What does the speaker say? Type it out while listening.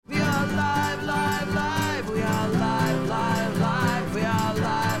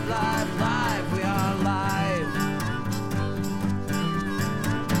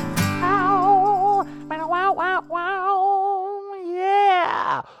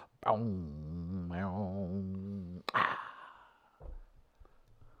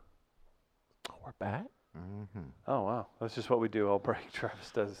We're back. Oh, wow. That's just what we do all break.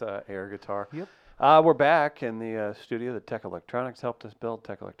 Travis does air guitar. Yep. We're back in the studio that Tech Electronics helped us build,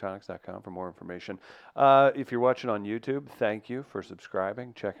 techelectronics.com for more information. If you're watching on YouTube, thank you for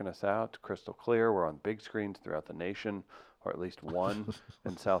subscribing, checking us out. Crystal clear. We're on big screens throughout the nation, or at least one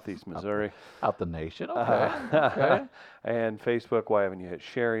in southeast Missouri. Out the nation. Okay. Okay. And Facebook, why haven't you hit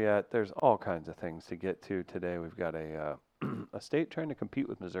share yet? There's all kinds of things to get to today. We've got a state trying to compete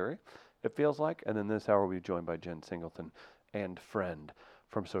with Missouri, it feels like. And then this hour, we'll be joined by Jen Singleton and friend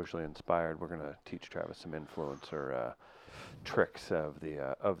from Socially Inspired. We're going to teach Travis some influencer tricks of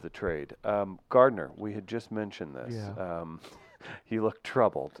the trade. Gardner, we had just mentioned this. Yeah. You look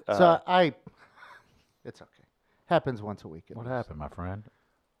troubled. It's okay. Happens once a week. What happened, my friend?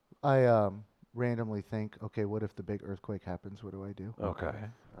 I randomly think, okay, what if the big earthquake happens? What do I do? Okay.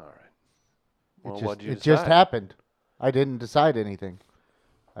 All right. Well, what'd you it just decide? happened. I didn't decide anything.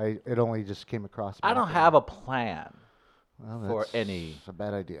 It only just came across me. I don't have a plan Well, for that's any. a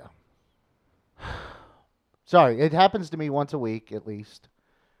bad idea. Sorry, it happens to me once a week at least.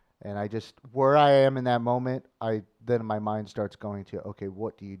 And I just, where I am in that moment, then my mind starts going to, okay,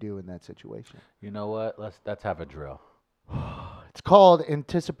 what do you do in that situation? You know what? Let's have a drill. It's called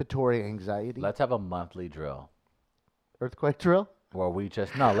anticipatory anxiety. Let's have a monthly drill Earthquake drill. where we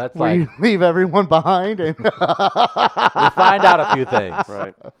just let's Where you leave everyone behind and we find out a few things.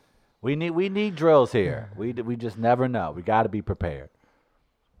 Right. We need drills here. We just never know. We got to be prepared.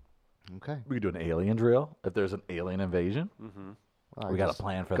 Okay. We could do an alien drill if there's an alien invasion. Mm-hmm. Well, I We got a just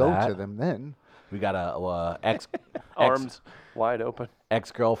plan for go that. to them then. We got a Arms wide open.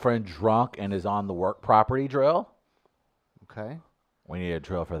 ex-girlfriend drunk and is on the work property drill. Okay. We need a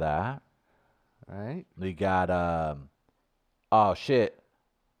drill for that. All right. We got oh shit,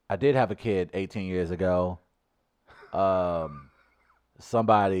 I did have a kid 18 years ago.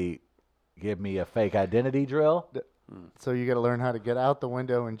 Somebody give me a fake identity drill. So you got to learn how to get out the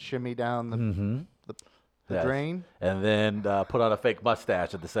window and shimmy down the Mm-hmm. Yes. drain. And then put on a fake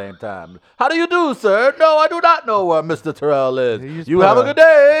mustache at the same time. How do you do, sir? No, I do not know where Mr. Terrell is. You just You put have a a- good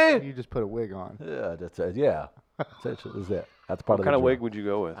day. You just put a wig on. Yeah, that's it. Yeah, that's it. That's part What of kind the of drill. wig would you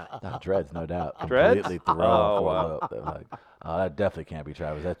go with? Dreads, no doubt. Dreads? Completely thrown Oh, for wow. a loop. They're like, oh, that definitely can't be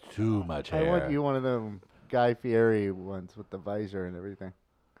Travis. That's too much hair. I want you one of them Guy Fieri ones with the visor and everything.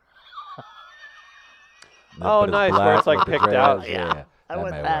 Oh, But it's nice, where black it's, like, with the picked out. dreads, Yeah, I that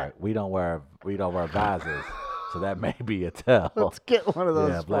want may that. work. We don't wear visors, so that may be a tell. Let's get one of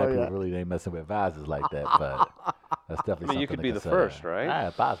those Yeah, black for people ya. really ain't messing with visors like that, but that's definitely I mean, you something could to be the consider. first, right? Yeah,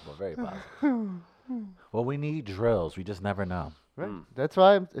 possible, very possible. Well, we need drills. We just never know. Right. Mm. That's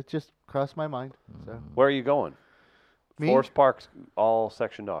why it just crossed my mind. So Where are you going? Me? Forest Park's all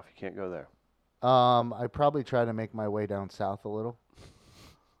sectioned off. You can't go there. I probably try to make my way down south a little.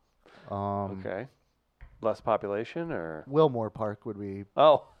 Okay. Less population or? Wilmore Park would be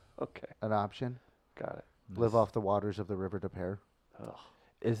Oh, okay. an option. Got it. Live off the waters of the River de Pere. Ugh.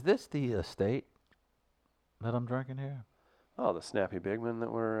 Is this the estate that I'm drinking here? Oh, the Snappy Bigman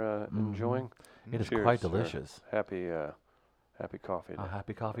that we're enjoying. It is Cheers, quite sir. delicious. Happy coffee day. Oh,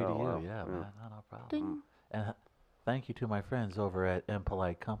 happy coffee Oh, to you. wow. Yeah, Yeah. man. No problem. Ding. And thank you to my friends over at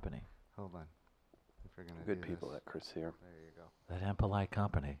Impolite Company. Hold on. If we're gonna Good do people, this. that Chris here. There you go. That Impolite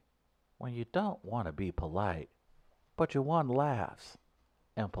Company. When you don't want to be polite, but you want laughs,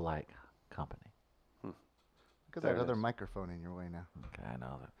 Impolite Company. Look at There that it other is. microphone in your way now. Okay, I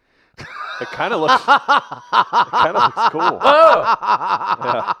know that. It kind of looks. Cool.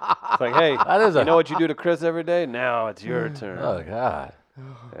 Yeah. It's like, hey, That is you know what you do to Chris every day? Now it's your turn. Oh God,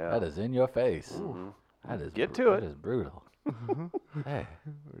 Yeah. that is in your face. Mhm. That is Get to That it. is brutal. Hey,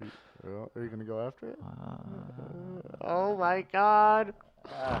 Well, are you gonna go after it? uh, Oh my God!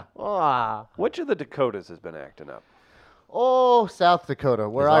 Which of the Dakotas has been acting up? Oh, South Dakota,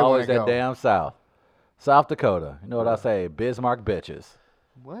 where it's I want always to that go. damn South Dakota. You know what I say? Bismarck bitches.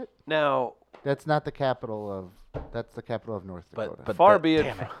 What? Now, That's not the capital of. That's the capital of North Dakota. But far that- be it,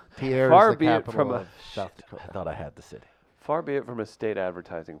 damn it. Pierre far is the be it capital from a- of South Dakota. I thought I had the city. far be it from a state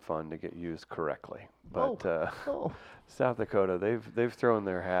advertising fund to get used correctly, but Oh, South Dakota, they've thrown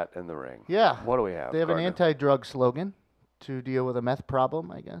their hat in the ring. yeah. What do we have? They have an Gardner? anti-drug slogan to deal with a meth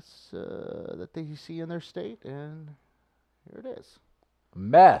problem, I guess, that they see in their state, and here it is.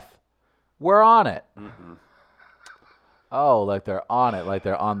 Meth. We're on it. Mm-mm. Oh, like they're on it, like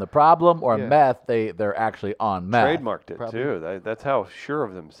they're on the problem, or Yeah. meth, they're actually on meth. Trademarked it Probably. too. That's how sure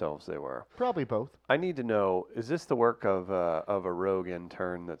of themselves they were. Probably both. I need to know: is this the work of a rogue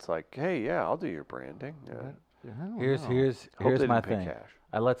intern that's like, "Hey, yeah, I'll do your branding"? Right. I don't Here's know. here's Hope here's they my didn't pay thing.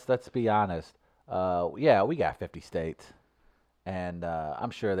 cash. Let's be honest. Yeah, we got 50 states, and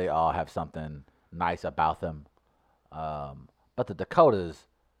I'm sure they all have something nice about them. But the Dakotas,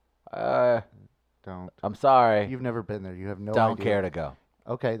 Don't. I'm sorry, You've never been there. You have no don't idea. care to go.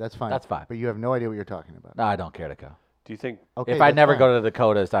 Okay, that's fine. That's fine. But you have no idea what you're talking about. No, I don't care to go. Do you think Okay, If I that's never fine. go to the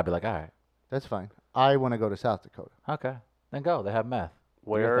Dakotas, I'd be like, all right, That's fine. I want to go to South Dakota. okay, then go. They have meth.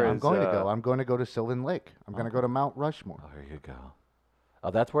 where I'm is going to go. I'm going to go to Sylvan Lake. I'm going to go to Mount Rushmore. Oh, here you go.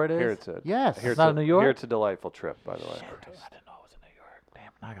 Oh, that's where it is. here it's a Yes. here It's it's not a, in New York? Here it's a delightful trip, by the way. Shit, I didn't know it was in New York.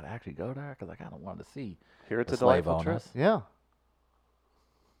 Damn, now I gotta actually go there because I kind of wanted to see Here it's the a slave delightful trip. owners. Yeah.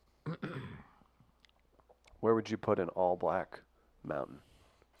 Where would you put an all-black mountain?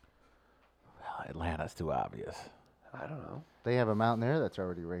 Well, Atlanta's too obvious. I don't know. They have a mountain there that's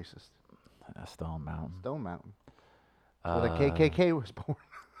already racist. Stone Mountain. Stone Mountain. Where the Uh, KKK was born.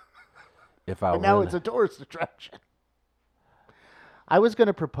 If I And now really- it's a tourist attraction. I was going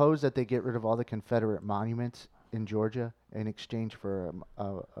to propose that they get rid of all the Confederate monuments in Georgia in exchange for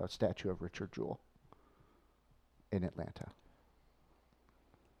a statue of Richard Jewell in Atlanta.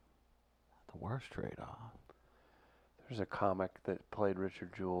 the worst trade-off. There's a comic that played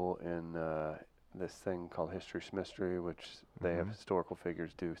Richard Jewell in this thing called History Mystery, which they have historical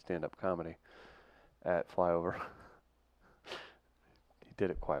figures do stand-up comedy at Flyover. He did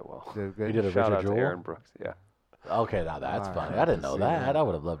it quite well. Did good? You did a Shout Richard out Jewell? to Aaron Brooks. Yeah. Okay, now that's All funny. right, I didn't I know see that. that. I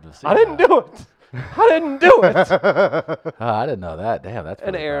would have loved to see. I didn't do it. I didn't do it. I didn't know that. Damn, that's.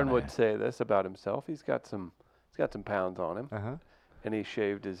 And pretty Aaron funny. would say this about himself. He's got some pounds on him, Uh-huh. and he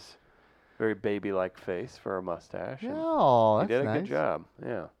shaved his very baby-like face for a mustache. Yeah, and oh, he that's did a nice. good job.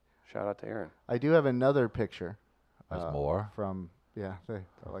 Yeah. Shout out to Aaron. I do have another picture. There's more From, I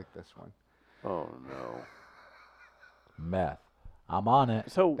like this one. Oh no. meth. I'm on it.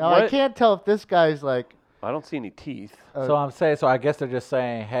 So Now, what? I can't tell if this guy's like, I don't see any teeth. So I'm saying. So I guess they're just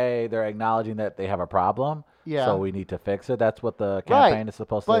saying, hey, they're acknowledging that they have a problem. Yeah. So we need to fix it. That's what the Right, campaign is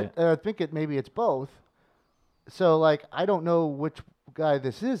supposed but to. I think maybe it's both. So, like, I don't know which guy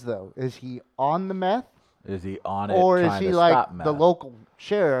this is, though. Is he on the meth? Is he on it? Or is trying he to like stop meth? the local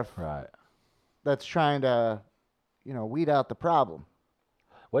sheriff Right. that's trying to, weed out the problem?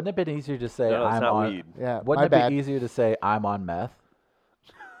 Wouldn't it have been easier to say No, it's I'm not on? weed. Yeah, Wouldn't my it bad. be easier to say I'm on meth?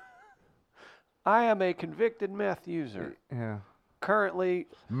 I am a convicted meth user. Yeah. Currently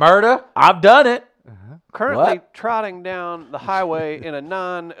Murder? I've done it. What? trotting down the highway in a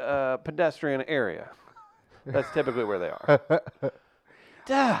non-pedestrian area. That's typically where they are.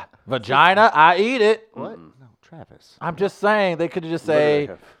 Duh. Vagina? I eat it. What? No, Travis. I'm just saying they could just Literally say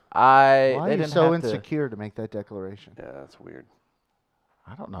have- I. Why they are you didn't so have to- insecure to make that declaration? Yeah, that's weird.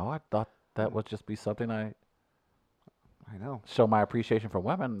 I don't know. I thought that would just be something I I know. show my appreciation for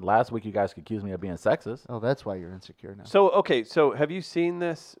women. Last week you guys accused me of being sexist. Oh, that's why you're insecure now. So, okay, so have you seen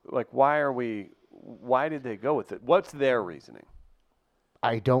this? Like, why did they go with it? What's their reasoning?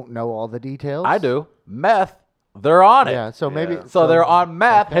 I don't know all the details. I do. Meth. They're on it. Yeah, so maybe. Yeah. So they're on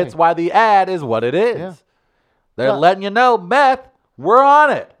meth. okay. Hence why the ad is what it is. Yeah. They're Yeah. letting you know meth. We're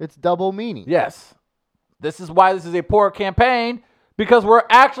on it. It's double meaning. Yes. This is why this is a poor campaign because we're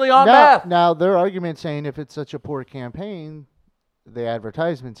actually on now, meth. now, their argument saying if it's such a poor campaign, the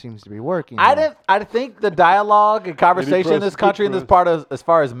advertisement seems to be working. I think the dialogue and conversation in this country in this part of as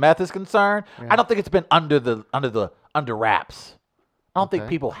far as meth is concerned, I don't think it's been under wraps. I don't think Okay.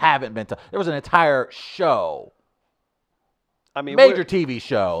 people haven't been there was an entire show, I mean, major TV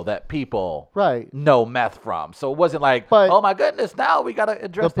show that people Right. know meth from. So it wasn't like, But oh my goodness, now we got to The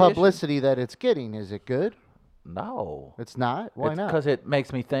address the issue. publicity that it's getting, is it good? No. It's not? Why not? Because it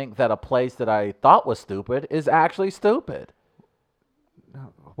makes me think that a place that I thought was stupid is actually stupid.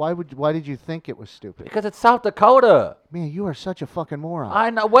 Why did you think it was stupid? Because it's South Dakota. Man, you are such a fucking moron. I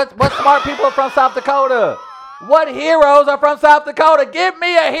know. What smart people are from South Dakota? What heroes are from South Dakota? Give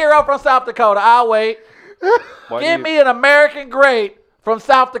me a hero from South Dakota. I'll wait. Give me an American great from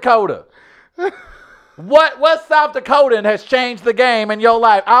South Dakota. What South Dakotan has changed the game in your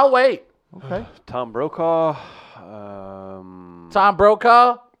life? I'll wait. Okay. Tom Brokaw. Tom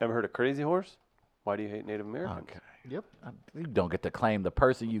Brokaw? Ever heard of Crazy Horse? Why do you hate Native Americans? Okay. Yep. You don't get to claim the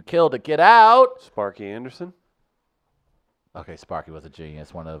person you killed to get out. Sparky Anderson. Okay, Sparky was a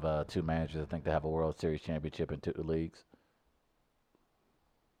genius. One of two managers, I think, to have a World Series championship in 2 leagues.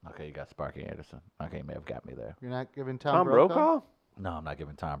 Okay, you got Sparky Anderson. Okay, you may have got me there. You're not giving Tom, Tom Brokaw? No, I'm not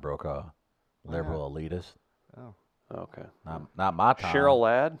giving Tom Brokaw. Liberal elitist. Oh. Okay. Not my time. Cheryl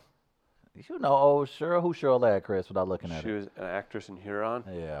Ladd. You know old Cheryl? Who's Cheryl Ladd, Chris, without looking at She it? was an actress in Huron.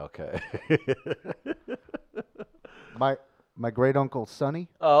 Yeah, okay. My great uncle Sonny.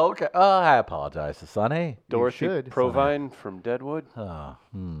 Oh, okay. Oh, I apologize to Sonny. Dorothy should. Provine from Deadwood.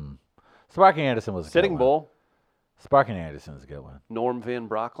 Sparky Anderson was a Sitting good one. Bull. Sparky Anderson's a good one. Norm Van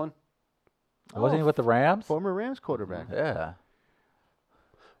Brocklin. Wasn't he with the Rams? Former Rams quarterback. Yeah.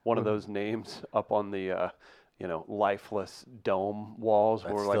 One of those names up on the, lifeless dome walls.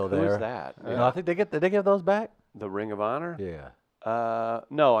 That's We're still like, there. who's that? No, I think did they give those back? The Ring of Honor? Yeah.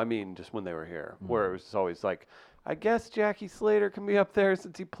 No, I mean just when they were here, where it was always like, I guess Jackie Slater can be up there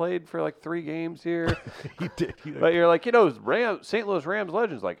since he played for like 3 games here. He did. But you're like, St. Louis Rams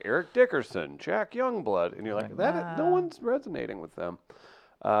legends like Eric Dickerson, Jack Youngblood, and you're like, no one's resonating with them.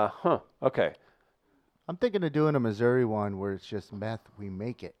 Okay. I'm thinking of doing a Missouri one where it's just meth, we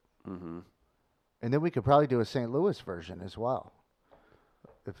make it. Mm-hmm. And then we could probably do a St. Louis version as well.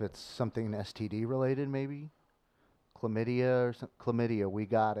 If it's something STD related, maybe. Chlamydia or something. Chlamydia, we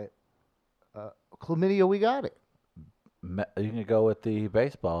got it. Chlamydia, we got it. You can go with the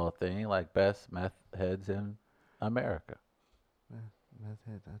baseball thing, like best meth heads in America. Meth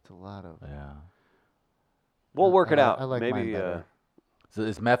head, that's a lot of. Yeah. We'll work it out. I like mine Maybe. better. So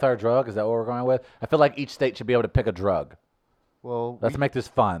is meth our drug? Is that what we're going with? I feel like each state should be able to pick a drug. Well, Let's make this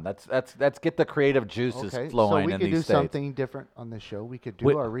fun. Let's get the creative juices okay, flowing so we in could these do states. something different on this show. We could do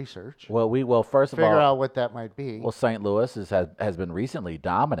We- our research. Well, we will first of Figure all. out what that might be. Well, St. Louis has been recently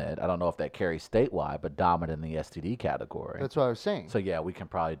dominant. I don't know if that carries statewide, but dominant in the STD category. That's what I was saying. So yeah, we can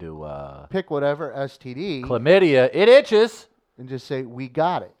probably do Pick whatever STD chlamydia. It itches. and just say, we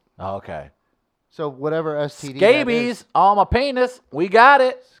got it. Oh, okay. So whatever STD that Scabies on my penis. We got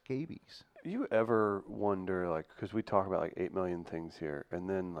it. Scabies. You ever wonder, like, because we talk about like 8 million things here, and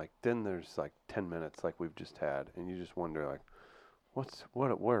then there's like 10 minutes like we've just had, and you just wonder, like, where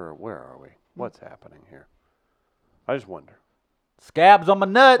are we? What's happening here? I just wonder. Scabs on my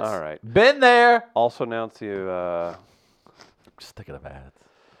nuts. All right. Been there. Also announce you. Just thinking of ads.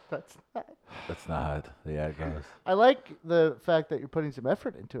 That's That's not the ad goes. I like the fact that you're putting some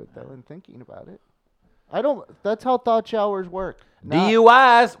effort into it, though, and thinking about it. That's how thought showers work.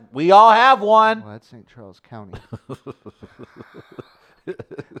 DUIs. We all have one. Well, that's St. Charles County.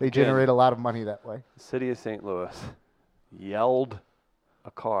 They generate a lot of money that way. City of St. Louis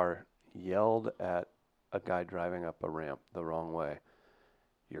a car yelled at a guy driving up a ramp the wrong way.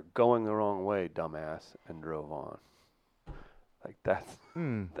 You're going the wrong way, dumbass, and drove on. Like that's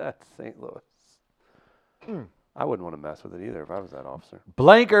St. Louis. I wouldn't want to mess with it either if I was that officer.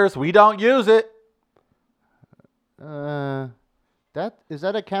 Blinkers. We don't use it. Is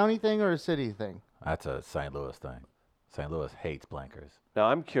that a county thing or a city thing? That's a St. Louis thing. St. Louis hates blinkers. Now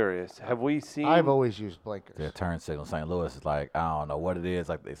I'm curious. Have we seen? I've always used blinkers. The turn signal. St. Louis is like, I don't know what it is.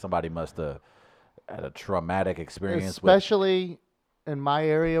 Like somebody must have had a traumatic experience. Especially in my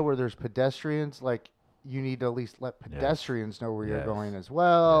area where there's pedestrians, like you need to at least let pedestrians know where you're Yes. going as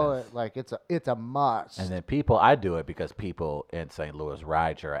well. Yes. Like it's a must. And then I do it because people in St. Louis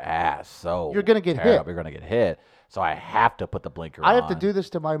ride your ass. So You're gonna get hit. terrible. You're gonna get hit. So I have to put the blinker on. I have to do this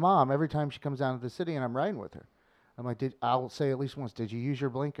to my mom every time she comes down to the city and I'm riding with her. I'm like, I'll say at least once, did you use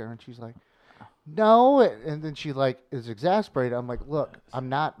your blinker? And she's like, no. And then she is exasperated. I'm like, look, I'm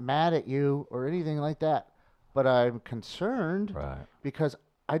not mad at you or anything like that, but I'm concerned Right. because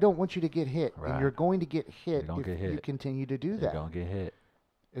I don't want you to get hit. Right. And you're going to get hit gonna if get hit. you continue to do You're that. gonna get hit.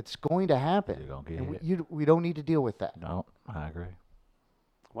 It's going to happen. You're gonna get And hit. we don't need to deal with that. No, I agree.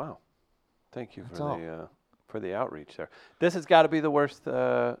 Wow. Thank you That's for all. for the outreach there. This has got to be the worst.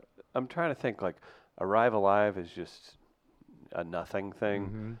 I'm trying to think. Like Arrive Alive is just a nothing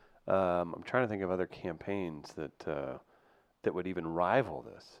thing. Mm-hmm. I'm trying to think of other campaigns that would even rival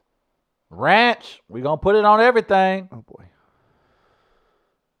this. Ranch. We gonna put it on everything. Oh, boy.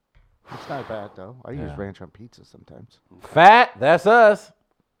 It's not bad, though. I use Yeah. ranch on pizza sometimes. Fat. That's us.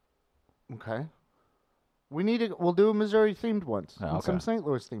 Okay. We'll do Missouri-themed ones. Oh, And okay. some St.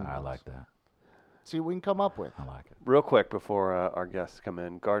 Louis-themed I ones. like that. See what we can come up with. I like it. Real quick before our guests come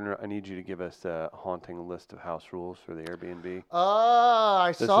in, Gardner, I need you to give us a haunting list of house rules for the Airbnb. Oh, I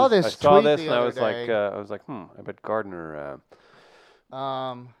I saw this tweet the and other I was day. like, I bet Gardner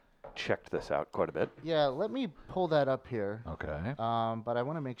checked this out quite a bit. Yeah, let me pull that up here. Okay. But I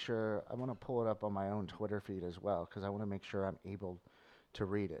want to make sure, I want to pull it up on my own Twitter feed as well, because I want to make sure I'm able to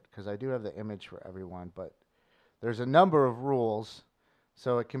read it, because I do have the image for everyone, but there's a number of rules,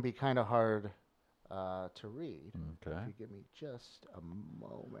 so it can be kind of hard to read. Okay. If you give me just a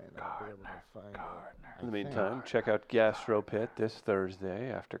moment, I'll be able to find it. In the meantime, check out Gastro Pit this Thursday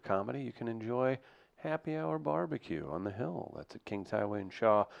after comedy. You can enjoy Happy Hour Barbecue on the Hill. That's at Kings Highway in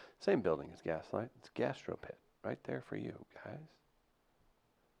Shaw. Same building as Gaslight. It's Gastro Pit right there for you, guys.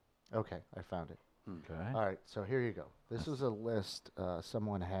 Okay, I found it. Okay. All right, so here you go. This was a list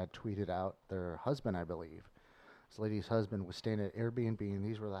someone had tweeted out. Their husband, I believe. This lady's husband was staying at Airbnb, and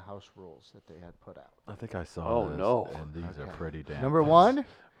these were the house rules that they had put out. I think I saw Oh, this. no. And these are pretty damn. Number one,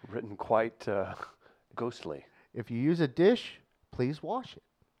 Written quite ghostly. if you use a dish, please wash it.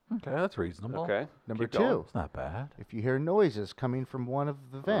 Okay, that's reasonable. Okay. Number keep going. two, It's not bad. if you hear noises coming from one of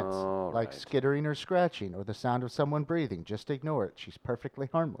the vents, All like right. skittering or scratching, or the sound of someone breathing, just ignore it. She's perfectly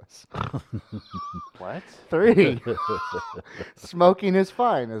harmless. What? 3, smoking is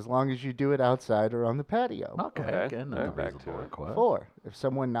fine as long as you do it outside or on the patio. Okay, Okay, again, all right, a back reasonable to it. request. 4, if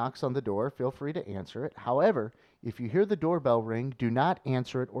someone knocks on the door, feel free to answer it. However, if you hear the doorbell ring, do not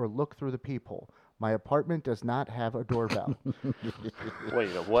answer it or look through the peephole. My apartment does not have a doorbell.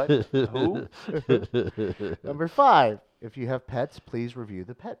 Wait, a what? Who? Number 5, if you have pets, please review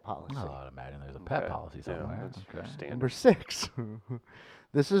the pet policy. Oh, I'd imagine there's a pet Okay. policy Yeah, somewhere. that's Okay. standard. Number 6,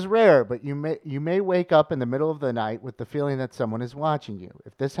 this is rare, but you may wake up in the middle of the night with the feeling that someone is watching you.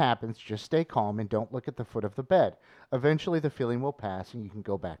 If this happens, just stay calm and don't look at the foot of the bed. Eventually, the feeling will pass and you can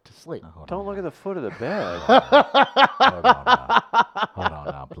go back to sleep. Now, hold Don't on look at the foot of the bed. Hold on now. Hold on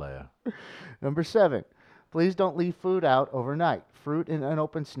now, player. Number 7, please don't leave food out overnight. Fruit and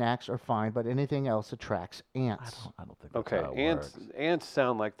unopened snacks are fine, but anything else attracts ants. I don't think that's Okay, how it ants. works. Ants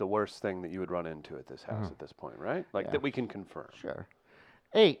sound like the worst thing that you would run into at this house at this point, right? Like Yeah. that we can confirm. Sure.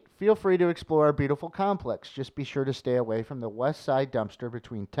 8, feel free to explore our beautiful complex. Just be sure to stay away from the west side dumpster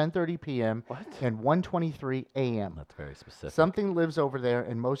between 10:30 p.m. What? and 1:23 a.m. That's very specific. Something lives over there,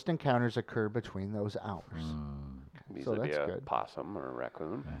 and most encounters occur between those hours. These So would be that's a good. possum or a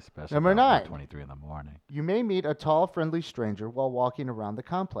raccoon. Especially Number about 9. 23 in the morning. You may meet a tall, friendly stranger while walking around the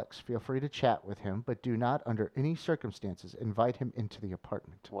complex. Feel free to chat with him, but do not, under any circumstances, invite him into the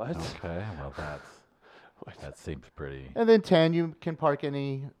apartment. What? Okay, well What? that seems pretty. And then 10, you can park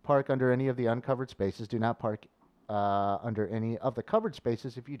under any of the uncovered spaces. Do not park under any of the covered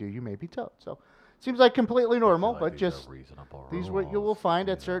spaces. If you do, you may be towed. So, seems like completely normal, like but these are just reasonable these what you will rules, find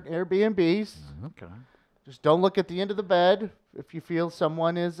at certain Airbnbs. Okay. Just don't look at the end of the bed if you feel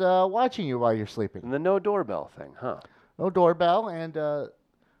someone is watching you while you're sleeping. And the no doorbell thing, huh? No doorbell, and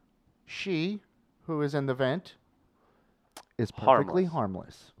she, who is in the vent, is perfectly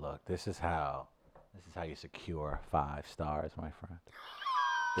harmless. Look, this is how you secure 5 stars, my friend.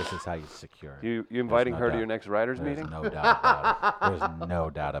 This is how you secure it. You inviting no her to doubt. your next writers There's meeting? no doubt about it. There's no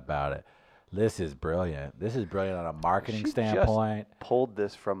doubt about it. This is brilliant. This is brilliant on a marketing She standpoint. just pulled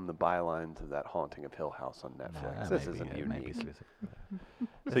this from the bylines of that Haunting of Hill House on Netflix. Nah, This maybe isn't it, maybe unique. it's-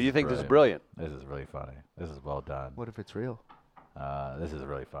 So you think this is brilliant? This is really funny. This is well done. What if it's real? This is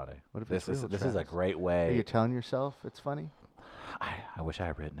really funny. What if this it's is real, this is a Travis? great Are you way. telling yourself it's funny? I wish I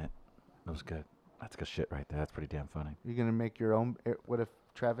had written it. It was good. That's good shit right there. That's pretty damn funny. You're gonna make your own. What if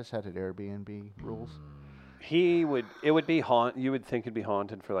Travis had an Airbnb rules? He would. It would be You would think it'd be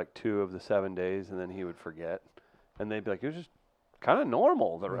haunted for like 2 of the 7 days, and then he would forget, and they'd be like, "It was just kind of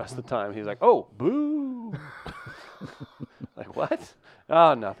normal the rest of the time." He's like, "Oh, boo!" Like what?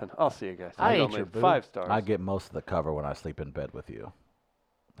 Oh, nothing. I'll see you guys. I You ain't only your boo. 5 stars. I get most of the cover when I sleep in bed with you.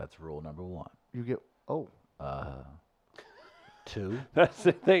 That's rule number 1. You get. Oh, 2. That's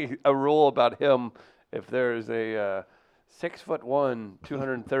the thing. A rule about him: if there's a 6'1",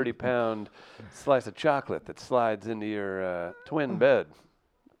 230-pound slice of chocolate that slides into your twin bed,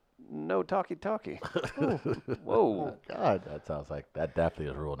 no talkie-talkie. Whoa. God. That sounds like that definitely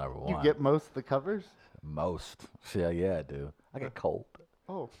is rule number 1. You get most of the covers. most. Yeah, I do. I get cold.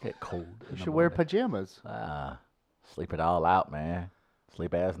 Oh, Get cold. you should wear pajamas. Sleep it all out, man.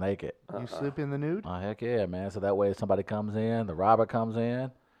 Sleep ass naked. You sleep in the nude. Oh heck yeah, man. So that way, if somebody comes in, the robber comes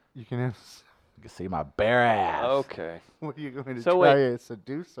in, You can have. you can see my bare ass. Okay. What are you going to So try wait. to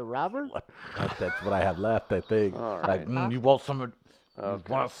seduce a robber? That's what I have left. I think. All Like, right. you want some of? Okay.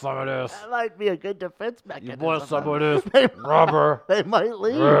 You want some of this? That might be a good defense You mechanism. want some of this rubber? They might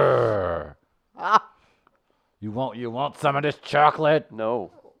leave. Brr. Ah, You want some of this chocolate?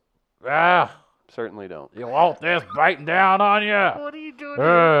 No, Ah, certainly don't. you want this biting down on you? what are you doing?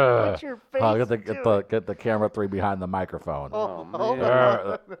 Uh, What's your face Oh, doing? get the camera 3 behind the microphone. Oh, Hold man. on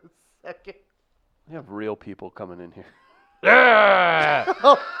a second. You have real people coming in here. Yeah!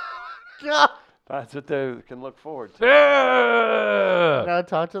 God. That's what they can look forward to. Yeah! Now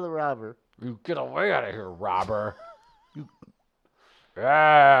talk to the robber. You get away out of here, robber. You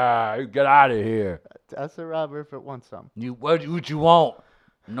get out of here. Ask the robber if it wants some. What you want?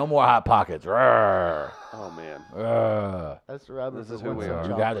 No more hot pockets. Rawr. Oh man. Rawr. Ask the robber This if is it who wants we some are. You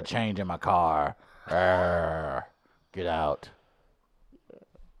chocolate. got to change in my car. Rawr. Get out.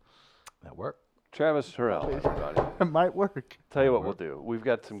 That work? Travis Terrell, everybody. It might work. Tell you what we'll do. We've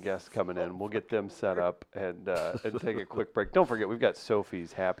got some guests coming in. We'll get them set up and take a quick break. Don't forget, we've got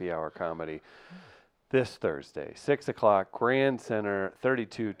Sophie's Happy Hour Comedy this Thursday, 6 o'clock, Grand Center,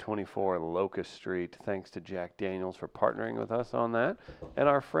 3224 Locust Street. Thanks to Jack Daniels for partnering with us on that, and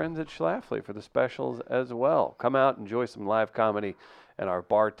our friends at Schlafly for the specials as well. Come out, enjoy some live comedy, and our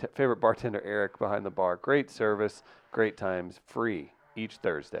favorite bartender, Eric, behind the bar. Great service, great times, free each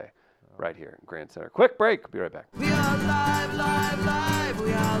Thursday right here in Grand Center. Quick break. Be right back. We are live, live, live.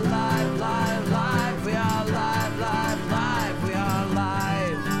 We are live, live, live. We are live, live, live. We are live.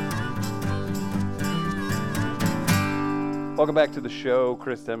 Welcome back to the show.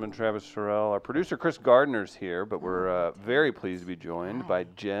 Chris Denman, Travis Terrell. Our producer, Chris Gardner's here, but we're very pleased to be joined by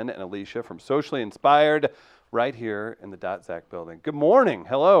Jen and Alicia from Socially Inspired right here in the .Zac building. Good morning.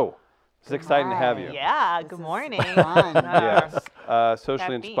 Hello. It's exciting to have you. Yeah, good morning. Yes.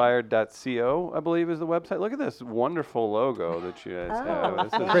 Sociallyinspired.co, I believe, is the website. Look at this wonderful logo that you guys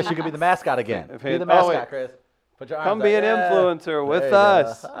have. This is- Chris, you could be the mascot again. If Be it- the oh, mascot, wait. Chris. Put your Come arms be out. an Yeah. influencer There with you go.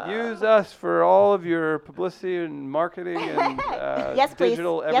 us. Use us for all of your publicity and marketing and Yes, please.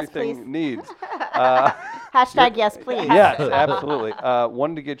 digital Yes, everything please. needs. Hashtag yes, please. Yes, absolutely.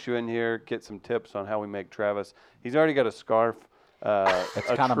 Wanted to get you in here, get some tips on how we make Travis. He's already got a scarf. It's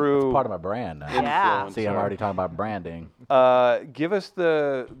a kind of true it's part of my brand now. Yeah. See, I'm already talking about branding. Give us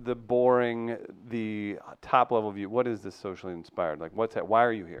the boring, the top level view. What is this Socially Inspired? Like, what's that? Why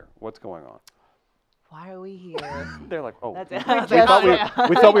are you here? What's going on? Why are we here? They're like, oh, That's we it. thought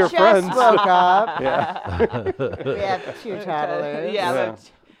we were Just friends. woke up. Yeah. We have 2 toddlers. Yeah, Yeah.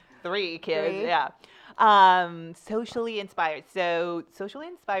 but 3 kids. 3. Yeah. Socially inspired. So socially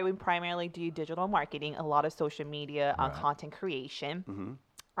inspired, we primarily do digital marketing, a lot of social media, content creation.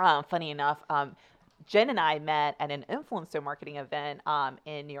 Mm-hmm. Funny enough, Jen and I met at an influencer marketing event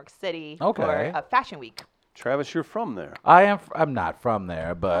in New York City for Okay. a fashion week. Travis, you're from there. I'm not from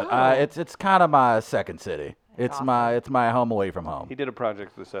there, but it's kind of my second city. It's awesome. my home away from home. He did a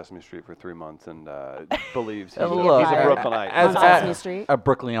project for Sesame Street for 3 months and believes he's A a little- Brooklynite. As Sesame Street? a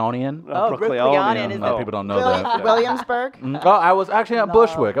Brooklynian. Oh, Brooklynian is No, people don't know that. Williamsburg? Oh, I was actually at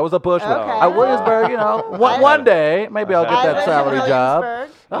Bushwick. I was at Bushwick. Okay. At Williamsburg, one day, maybe I'll get I that lived salary in job.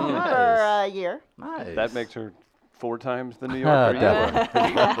 Williamsburg Oh, for nice. a year. Nice. That makes her 4 times the New Yorker.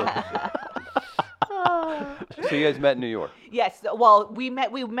 Definitely. So you guys met in New York. Yes. Well, we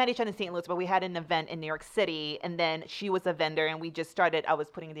met each other in St. Louis, but we had an event in New York City, and then she was a vendor, and we just started. I was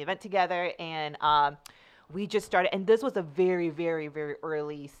putting the event together, and we just started. And this was a very, very, very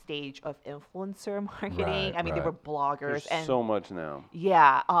early stage of influencer marketing. Right, I mean, there were right. bloggers There's and so much now.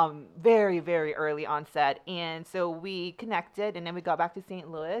 yeah, very, very early onset, and so we connected, and then we got back to St.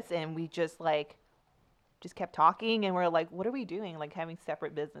 Louis, and we just kept talking, and we're like, what are we doing? Like having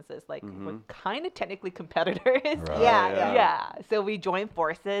separate businesses, like we're kind of technically competitors. Right. Yeah. Yeah. So we joined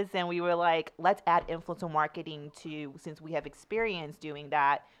forces and we were like, let's add influencer marketing since we have experience doing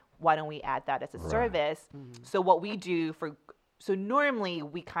that, why don't we add that as a service? So what we do so normally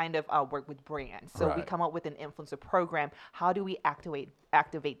we kind of work with brands. So we Right. come up with an influencer program. How do we activate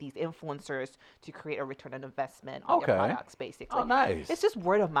these influencers to create a return on investment on Okay. their products, basically? Oh, nice. It's just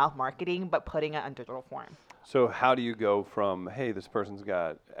word of mouth marketing, but putting it in digital form. So how do you go from, hey, this person's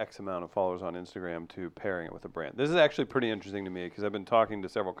got X amount of followers on Instagram to pairing it with a brand? This is actually pretty interesting to me because I've been talking to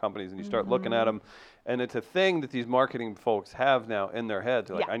several companies and you start looking at them and it's a thing that these marketing folks have now in their heads.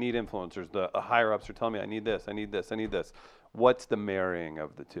 They're like, Yeah. I need influencers. The higher ups are telling me I need this, I need this, I need this. What's the marrying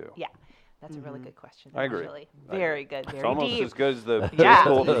of the two? Yeah. That's a really good question. I agree. Actually. I Very good. It's Very almost deep. as good as the Yeah.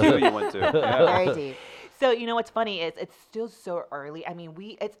 school that you went to. Yeah. Very deep. So you know what's funny is it's still so early. I mean,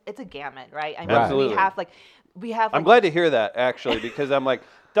 it's a gamut, right? I mean, Absolutely. we have. I'm glad to hear that actually because I'm like,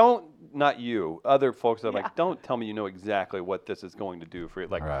 not you, other folks are Yeah. like, don't tell me you know exactly what this is going to do for you.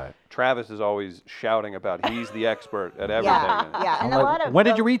 Like Right. Travis is always shouting about he's the expert at everything. Yeah, yeah. I'm And a lot like, of when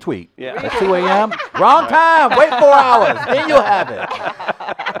did you retweet? Yeah. At 2 a.m.? Wrong time. Wait 4 hours. Then you'll have it.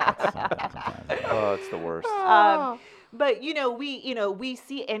 Oh, it's the worst. But we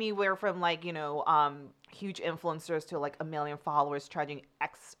see anywhere from huge influencers to like 1 million followers charging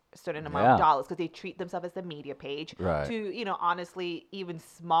X certain amount of Yeah. dollars because they treat themselves as a media page. Right. To honestly even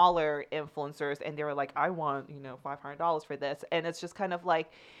smaller influencers, and they were like, I want $500 for this, and it's just kind of like.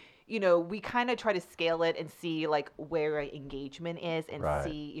 We kind of try to scale it and see like where our engagement is and Right.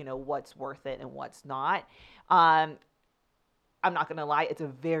 see, what's worth it and what's not. I'm not going to lie. It's a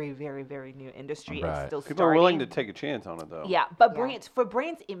very, very, very new industry. Right. It's still People are willing to starting. take a chance on it though. Yeah, but Yeah. for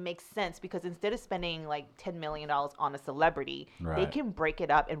brands, it makes sense because instead of spending like $10 million on a celebrity, they Right. can break it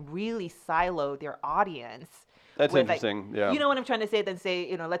up and really silo their audience. That's with, like, interesting. Yeah. You know what I'm trying to say? Then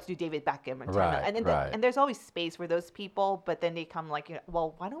say, let's do David Beckham. And 10 Right, million. right. And there's always space for those people, but then they come like,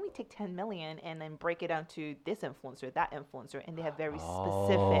 well, why don't we take 10 million and then break it down to this influencer, that influencer, and they have very Oh,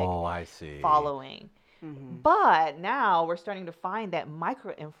 specific I see. following. But now we're starting to find that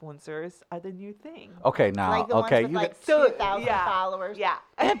micro influencers are the new thing. Okay, now, Like the okay, ones with you like So, 2,000 yeah. followers. Yeah.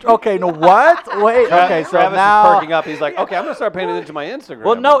 okay, no, what? Wait, okay, so Travis now is perking up. He's like, okay, I'm gonna start paying attention to my Instagram.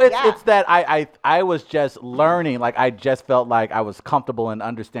 Well, no, it's Yeah. it's that I was just learning. Like I just felt like I was comfortable in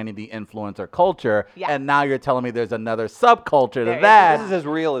understanding the influencer culture, Yeah. and now you're telling me there's another subculture to There is. that. This is as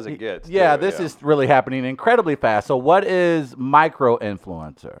real as it gets. Yeah, too, this is really happening incredibly fast. So, what is micro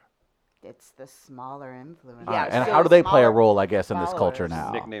influencer? It's the smaller influencers. All right, and So how do they play a smaller role, I guess, in this culture followers.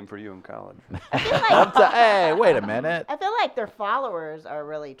 now? nickname for you in college. Hey, wait a minute. I feel like their followers are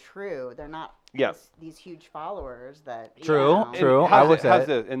really true. They're not Yeah. these huge followers that. True, you know, true. How's I would it- how's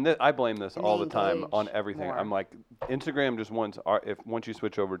say- this? And I blame this And all they the time on engage everything. more. I'm like, Instagram just once you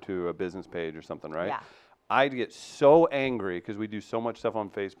switch over to a business page or something, right? Yeah. I get so angry because we do so much stuff on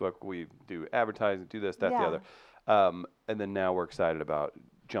Facebook. We do advertising, do this, that, the Yeah. other. And then now we're excited about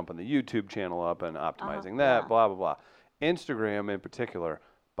jumping the YouTube channel up and optimizing that, Yeah. blah, blah, blah. Instagram in particular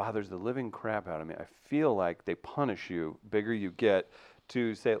bothers the living crap out of me. I feel like they punish you bigger you get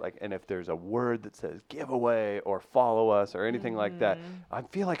to say like, and if there's a word that says giveaway or follow us or anything like that, I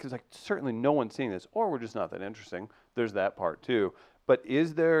feel like there's like certainly no one's seeing this, or we're just not that interesting. There's that part too. But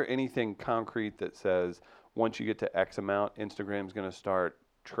is there anything concrete that says once you get to X amount, Instagram's going to start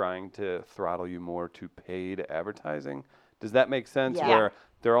trying to throttle you more to paid advertising? Does that make sense? Yeah. Where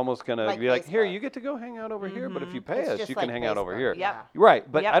they're almost going to Like be like, here, Facebook. you get to go hang out over here, but if you pay It's us, just you can like hang out over Facebook, here. Yep.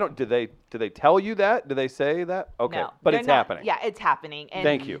 Right, but Yep. I don't. Do they tell you that? Do they say that? Okay, No, but they're it's not- happening. Yeah, it's happening. And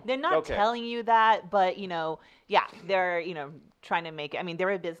Thank you. They're not Okay. telling you that, but yeah, they're trying to make it. I mean, they're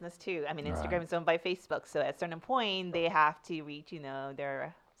a business too. I mean, Instagram Right. is owned by Facebook, so at a certain point, they have to reach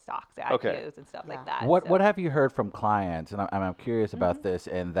their stocks, their Okay. IPOs, and stuff Yeah. like that. What so. what have you heard from clients? And I'm curious about this.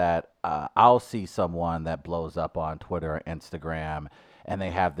 In that I'll see someone that blows up on Twitter or Instagram, and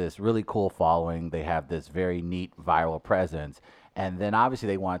they have this really cool following. They have this very neat viral presence, and then obviously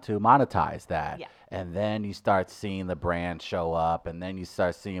they want to monetize that. Yeah. And then you start seeing the brand show up, and then you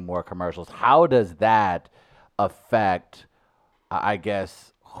start seeing more commercials. How does that affect, I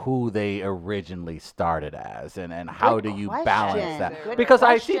guess, who they originally started as, and how Good do you question. balance that? Good Because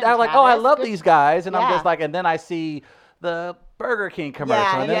I see, question, I'm like, oh, I Travis. love Good- these guys, and I'm Yeah. just like, and then I see the Burger King commercial,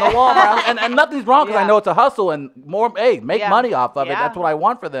 Yeah, and then yeah. the Walmart, and nothing's wrong because I Yeah. know it's a hustle and more, hey, make Yeah. money off of it. Yeah. That's what I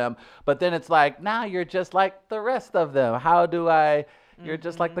want for them. But then it's like, now you're just like the rest of them. How do I? You're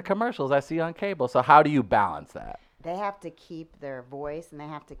just like the commercials I see on cable. So how do you balance that? They have to keep their voice and they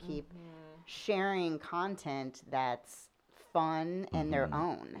have to keep sharing content that's fun and their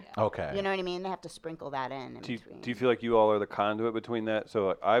own. Okay. You know what I mean? They have to sprinkle that in Do between. you feel like you all are the conduit between that? So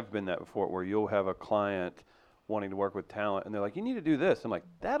like, I've been that before, where you'll have a client wanting to work with talent, and they're like, "You need to do this." I'm like,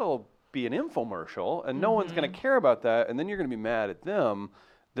 "That'll be an infomercial, and no one's going to care about that." And then you're going to be mad at them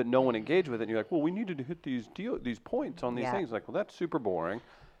that no one engaged with it. And you're like, "Well, we needed to hit these points on these Yeah. things." Like, well, that's super boring.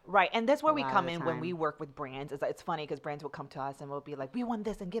 Right, and that's where A we lot come of the in when time. we work with brands. It's funny because brands will come to us and we'll be like, we want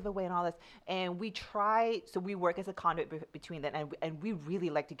this and giveaway and all this, and we try. So we work as a conduit between that, and we really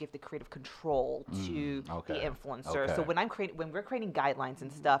like to give the creative control to okay, the influencer. So okay. when we're creating guidelines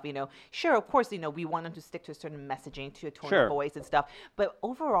and stuff, sure, of course, we want them to stick to a certain messaging, to a tone Sure. of voice and stuff, but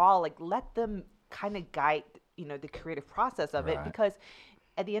overall, like let them kind of guide, the creative process of it, Right. because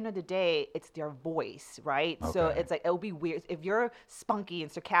at the end of the day, it's their voice, right? So Okay. it's like, it'll be weird. If you're spunky and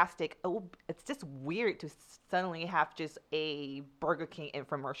sarcastic, it's just weird to suddenly have just a Burger King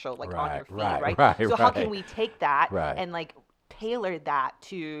infomercial on your feed, right? So how can we take that Right. and tailor that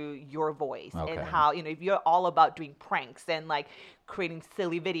to your voice Okay. and how, if you're all about doing pranks and creating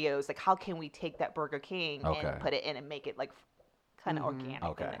silly videos, how can we take that Burger King Okay. and put it in and make it kind of organic?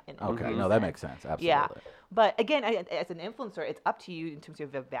 Okay. in a Okay. weird No, that sense. makes sense. Absolutely. Yeah, but again, as an influencer, it's up to you in terms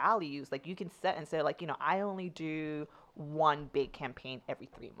of your values. You can set and say, I only do one big campaign every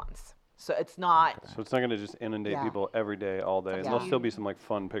 3 months. So it's not. So it's not going to just inundate Yeah. people every day, all day. And Yeah. there'll still be some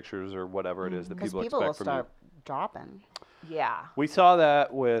fun pictures or whatever it is that Because people people will expect from you. start dropping. Yeah. We saw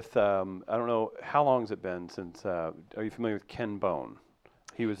that with, I don't know, how long has it been since, are you familiar with Ken Bone?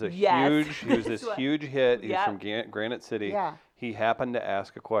 He was Yes. he was this That's what- huge hit. He Yeah. was from Granite City. Yeah. He happened to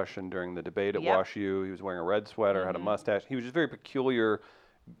ask a question during the debate at Yep. Wash U. He was wearing a red sweater, had a mustache. He was just a very peculiar,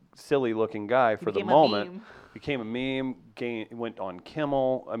 silly looking guy for the Became a moment. meme. Became a meme, went on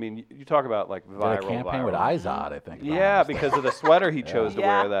Kimmel. I mean, you talk about Did viral. a campaign with viral. Izod, I think. if I'm Yeah, not because of the sweater he chose to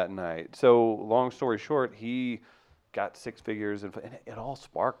Yeah. wear that night. So, long story short, he got 6 figures, and it all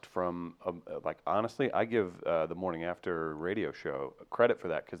sparked from like honestly, I give the Morning After radio show credit for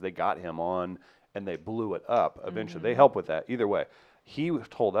that because they got him on and they blew it up. Eventually, they help with that. Either way, he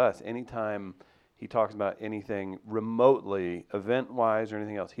told us anytime he talks about anything remotely event-wise or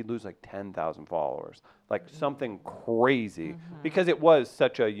anything else, he'd lose like 10,000 followers, like something crazy, because it was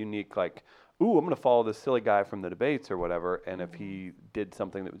such a unique like. Ooh, I'm going to follow this silly guy from the debates or whatever, and if he did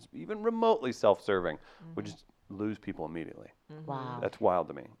something that was even remotely self-serving, would just lose people immediately. Wow. That's wild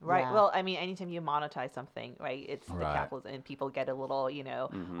to me. Right. Yeah. Well, I mean, anytime you monetize something, right, it's the Right. capitalism, and people get a little,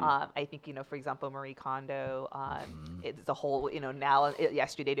 I think, for example, Marie Kondo, it's a whole, now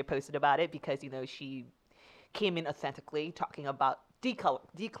yesterday they posted about it because, she came in authentically talking about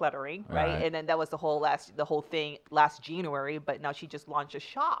decluttering, right? Right. And then that was the whole thing last January, but now she just launched a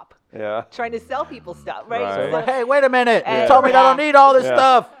shop Yeah. trying to sell people stuff, right? Right. So Like, hey, wait a minute. You Yeah. told me I don't need all this Yeah.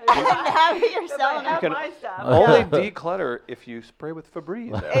 stuff. Now you're selling have out. can my stuff. Only declutter if you spray with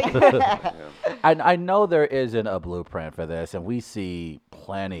Febreze. Yeah. I know there isn't a blueprint for this, and we see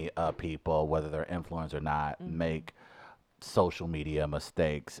plenty of people, whether they're influencers or not, make social media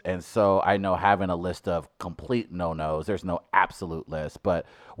mistakes. And so I know having a list of complete no-nos, there's no absolute list, but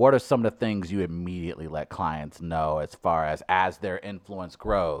what are some of the things you immediately let clients know as far as their influence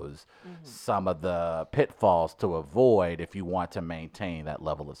grows, some of the pitfalls to avoid if you want to maintain that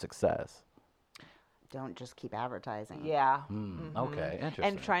level of success? Don't just keep advertising. Yeah. Okay, interesting.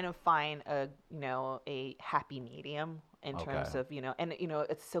 And trying to find a happy medium in terms Okay. of, and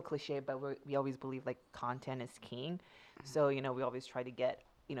it's so cliche, but we always believe like content is king. So, we always try to get,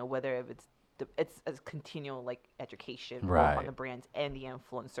 whether it's a continual like education both Right. on the brands and the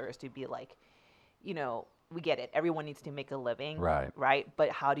influencers to be like, we get it. Everyone needs to make a living. Right. Right. But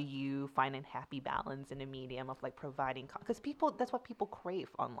how do you find a happy balance in a medium of like providing, because that's what people crave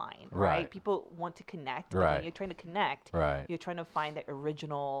online. Right. People want to connect. And Right. when you're trying to connect, Right. you're trying to find the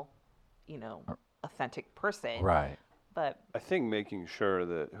original, authentic person. Right. But I think making sure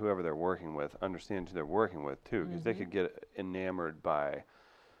that whoever they're working with understands who they're working with too, because they could get enamored by.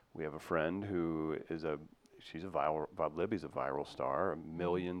 We have a friend who is she's a viral. Bob Libby's a viral star,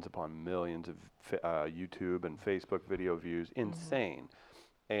 millions upon millions of YouTube and Facebook video views, insane,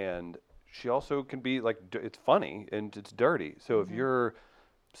 and she also can be like it's funny and it's dirty. So if you're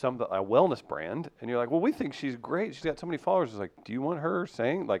a wellness brand and you're like, well, we think she's great, she's got so many followers, it's like, do you want her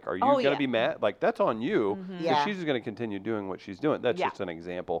saying like, are you Oh, gonna yeah. be mad? Like that's on you, because Yeah. she's gonna continue doing what she's doing. That's Yeah. just an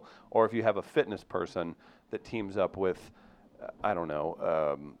example. Or if you have a fitness person that teams up with I don't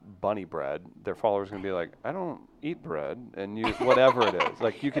know, bunny bread, their followers are gonna be like, I don't eat bread, and you whatever it is,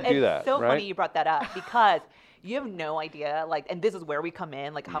 like you could do that, It's so right? funny you brought that up because you have no idea, like, and this is where we come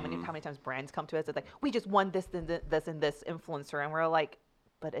in, like how many times brands come to us, it's like, we just won this and this influencer, and we're like,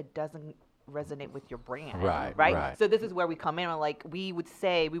 but it doesn't resonate with your brand, Right, right? right. So this is where we come in, and like we would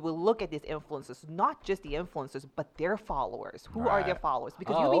look at these influencers, not just the influencers, but their followers. Who are their Right. followers?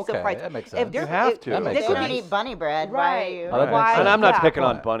 Because Oh, you'll be okay. surprised That makes if sense. they're You have to. That They makes don't sense. eat bunny bread. Why are Right. you? Oh, that makes Why- sense. And I'm not yeah. picking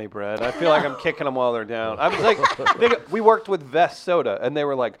on bunny bread. I feel like I'm kicking them while they're down. I was like, we worked with Vest Soda, and they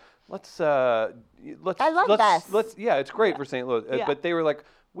were like, let's. I love Vest. Yeah, it's great for St. Louis. Yeah. But they were like,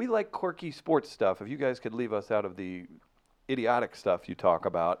 we like quirky sports stuff. If you guys could leave us out of the idiotic stuff you talk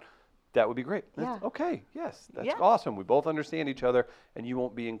about, that would be great. That's Yeah. okay. Yes, that's Yeah. awesome. We both understand each other, and you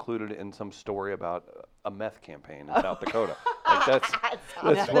won't be included in some story about a meth campaign in South Dakota. Like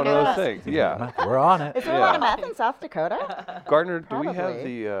that's one of those things. Yeah. We're on it. Is there a lot of meth in South Dakota? Gardner, do we have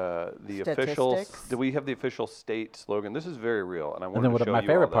Probably. the official? Statistics. Do we have the official state slogan? This is very real, and I And want then to what show my you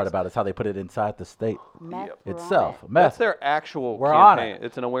favorite all part this. about it is how they put it inside the state Meth Yep. we're on itself. it. Meth. That's their actual We're on campaign. it.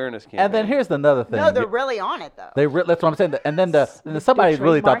 It's an awareness campaign. And then here's another thing. No, they're really on it though. That's what I'm saying. And then somebody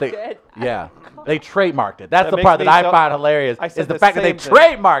really thought they, trademarked it. yeah, they trademarked it. That's That the makes part that me I so- find hilarious I is said the the fact that they same thing.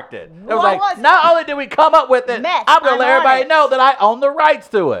 trademarked it. It was What like, was it? not only did we come up with it, Meth, I'm gonna I'm let on everybody it. know that I own the rights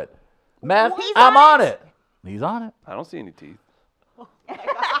to it. Meth, He's I'm on on it. it. He's on it. I don't see any teeth.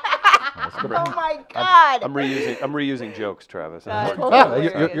 Oh my God. I'm reusing jokes, Travis. That's It worked. Yeah,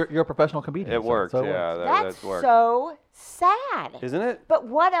 hilarious. you're a professional comedian. It worked. so Yeah, That's that's worked. so sad. Isn't it? But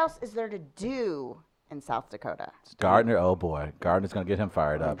what else is there to do in South Dakota? Gardner, oh boy, Gardner's gonna get him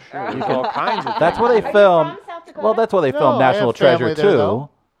fired up. Sure, there's all kinds of That's things. where they Are film. you from South Dakota? Well, that's where they No, film I National have Treasure family too. there, though.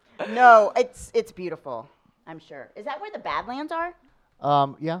 No, it's beautiful. I'm sure. Is that where the Badlands are?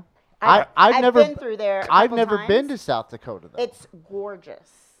 Yeah. I've I've never been through there. a I've couple never been times. to South Dakota though. It's gorgeous.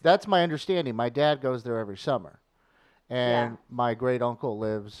 That's my understanding. My dad goes there every summer, and Yeah. my great uncle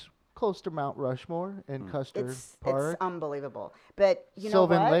lives close to Mount Rushmore in Custer It's Park, unbelievable. But you know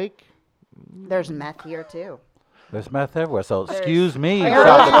Sylvan what? Lake. There's meth here too. There's meth everywhere. So There's- excuse me, I South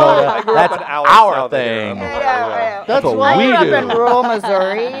grew up- Dakota. I grew up That's an hour our south of here. thing. I'm aware, Yeah. That's what why I we grew up do. in rural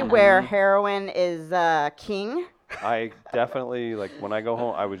Missouri where heroin is king. I definitely, like, when I go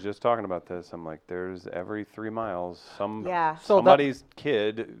home, I was just talking about this. I'm like, there's every 3 miles Yeah. So that- somebody's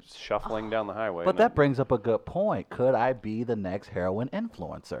kid shuffling down the highway. But and that brings up a good point. Could I be the next heroin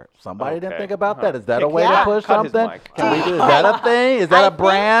influencer? Somebody didn't Okay. think about that. Is that a Kick- way Yeah. to push Cut his something? mic. Can we do? Is that a thing? Is that a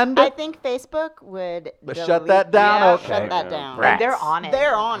brand? I think Facebook would Shut delete- that down? Yeah, Okay. Shut that Yeah. down. Right. And they're on it.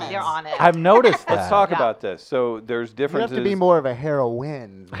 They're on it. They're on it. I've noticed that. Let's talk Yeah. about this. So there's You differences. have to be more of a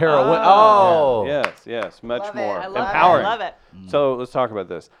heroin. Heroin. Oh. Yes, much Love it. more I love it. empowering. I love it. So let's talk about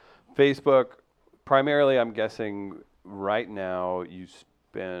this. Facebook, primarily, I'm guessing right now you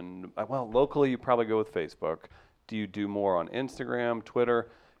spend, well, locally you probably go with Facebook. Do you do more on Instagram, Twitter?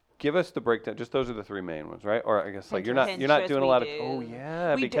 Give us the breakdown. Just those are the 3 main ones, right? Or I guess like you're not Pinterest doing a we lot of. do. Oh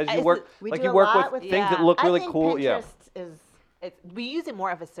yeah, We do- because you it's- work we like do you a work lot with with- things that Yeah. look I really think cool. Yeah. Pinterest is We use it more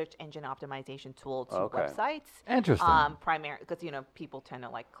of a search engine optimization tool to Okay. websites. Interesting. Primary, because people tend to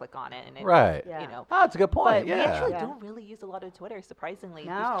like click on it and it, Right. Yeah. Oh, that's a good point. But yeah. we actually Yeah. don't really use a lot of Twitter, surprisingly.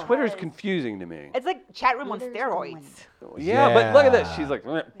 No. Twitter's because confusing to me. It's like chat room on Twitter's steroids. Yeah, but look at this. Yeah. She's like,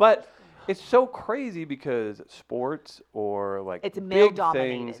 "Meh." But it's so crazy because sports or like It's big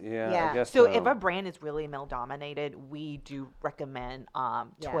male-dominated. things. Yeah, Yeah. I guess So if a brand is really male dominated, we do recommend Yeah.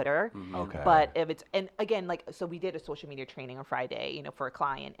 Twitter. Okay. But if it's, and again, like, so we did a social media training on Friday, for a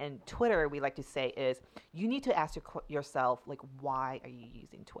client, and Twitter, we like to say is you need to ask yourself, like, why are you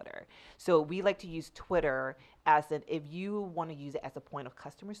using Twitter? So we like to use Twitter as if you want to use it as a point of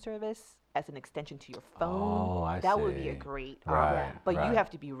customer service, as an extension to your phone, Oh, I that would be a see. great, Right, but right. you have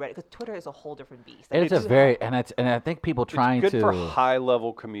to be ready because Twitter is a whole different beast. And Like, it's a you very have- and I think people it's trying good to for high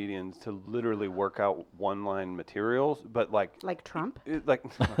level comedians to literally work out one line materials, but like Trump. like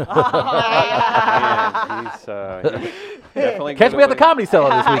man, he's definitely catch good me at the what he- comedy cellar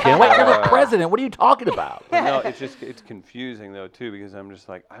this weekend. Wait, you're the president. What are you talking about? No, it's confusing though too because I'm just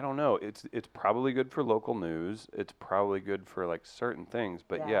like I don't know. It's probably good for local news. It's probably good for like certain things,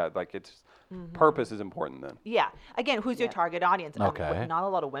 but yeah, like it's purpose is important then. Yeah. Again, who's your Yeah. target audience? Okay. Not a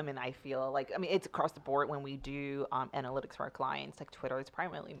lot of women, I feel like. I mean, it's across the board when we do analytics for our clients. Like Twitter is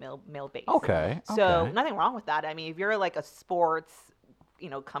primarily male based. Okay. So okay. nothing wrong with that. I mean, if you're like a sports,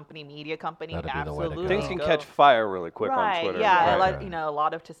 media company, That'd be the way to go. absolutely. Things can go. catch fire really quick right, on Twitter. Yeah, Right, a lot, right. a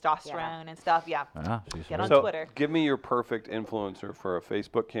lot of testosterone and stuff. Yeah. Ah, she's Get right. on So Twitter. give me your perfect influencer for a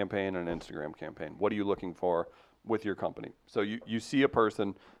Facebook campaign and an Instagram campaign. What are you looking for with your company? So you see a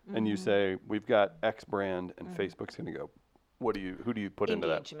person and you say, we've got X brand and Facebook's going to go. Who do you put into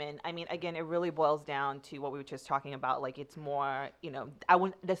that? Engagement. I mean, again, it really boils down to what we were just talking about. Like, it's more,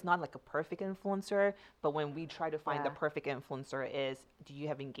 that's not like a perfect influencer, but when we try to find the Yeah. perfect influencer is, do you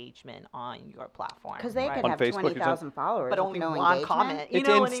have engagement on your platform? Because they right? could On have Facebook, you're 20,000 followers, but with only no one engagement. comment. You It's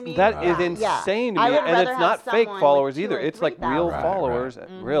know what I mean? That is Yeah. insane I to me, would and rather it's not have fake someone with followers 2,000 either. or It's like real 3,000. Right, followers.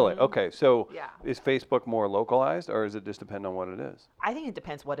 Really? Okay, so Yeah. is Facebook more localized, or does it just depend on what it is? I think it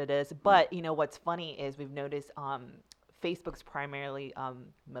depends what it is. But, what's funny is we've noticed Facebook's primarily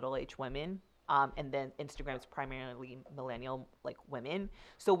middle-aged women. And then Instagram's primarily millennial women.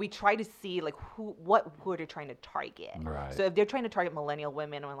 So we try to see who are they trying to target. Right. So if they're trying to target millennial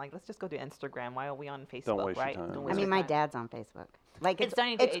women, I'm like, let's just go to Instagram. Why are we on Facebook? waste your right? time. Don't I waste I mean, your my time. dad's on Facebook. It's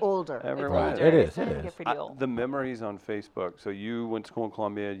starting to it's age- older. It's Everyone Right. older. It is, It's starting it to is. get pretty old. The memories on Facebook. So you went to school in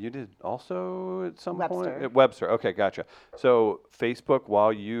Columbia. You did also at some point Webster. at Webster. Okay, gotcha. So Facebook,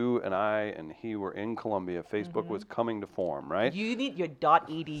 while you and I and he were in Columbia, Facebook was coming to form, right? You need your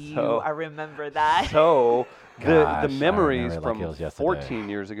 .edu. So- I remember that. So Gosh, I the memories remember it like from it was yesterday. 14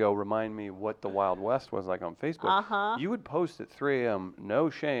 years ago remind me what the Wild West was like on Facebook. Uh-huh. You would post at 3 a.m.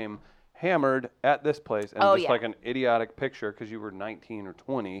 no shame, hammered at this place, and Oh, just yeah. like an idiotic picture because you were 19 or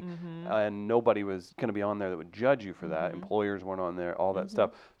 20, and nobody was going to be on there that would judge you for that. Employers weren't on there, all that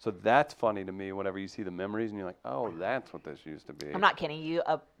stuff. So that's funny to me whenever you see the memories and you're like, oh, that's what this used to be. I'm not kidding you.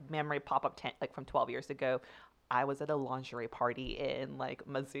 A memory pop up from 12 years ago. I was at a lingerie party in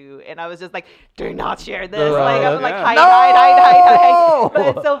Mizzou, and I was just like, "Do not share this." I'm like, Yeah. hide. But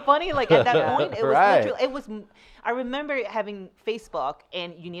it's so funny. At that point, it was Right. literally, I remember having Facebook,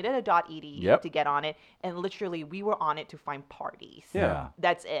 and you needed a .edu Yep. to get on it, and literally we were on it to find parties. Yeah.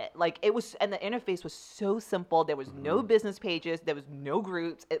 That's it. It was, and the interface was so simple. There was no business pages. There was no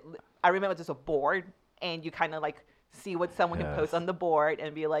groups. I remember just a board, and you kind of see what someone can post Yes. on the board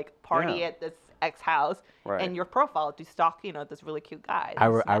and be like, party Yeah. at this X house, Right. and your profile to stalk, this really cute guy. I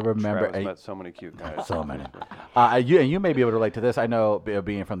remember. Travis met so many cute guys. So many. You may be able to relate to this. I know,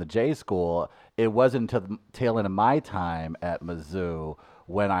 being from the J school, it wasn't until the tail end of my time at Mizzou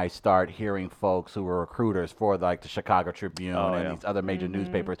when I start hearing folks who were recruiters for like the Chicago Tribune and these other major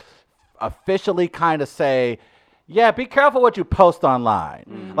newspapers officially kind of say, yeah, be careful what you post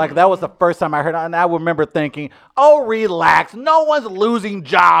online. Like, that was the first time I heard it, and I remember thinking, oh, relax. No one's losing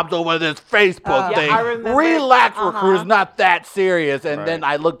jobs over this Facebook thing. I remember. Relax, recruiters, not that serious. And then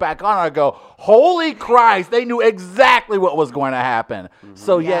I look back on it and I go, holy Christ, they knew exactly what was going to happen.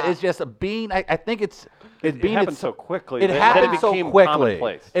 So, it's just being, I think it happened so quickly. It that happened it so became quickly,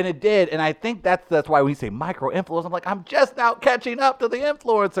 commonplace. and it did. And I think that's why we say micro influence. I'm like, I'm just now catching up to the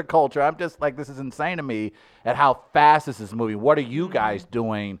influencer culture. I'm just like, this is insane to me at how fast this is moving. What are you guys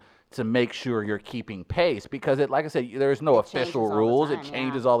doing to make sure you're keeping pace? Because like I said, there's no official changes all the rules. time, It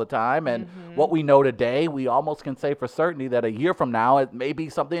changes all the time. And what we know today, we almost can say for certainty that a year from now, it may be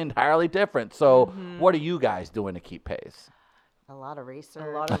something entirely different. So what are you guys doing to keep pace? A lot of research. A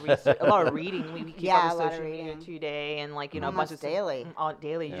lot of research, a lot of reading. We keep Yeah, up a with lot of social media reading. today, and like a bunch Almost of daily. On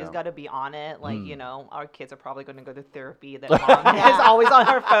daily, you Yeah. just got to be on it. Like our kids are probably going to go to therapy. That mom Yeah. is always on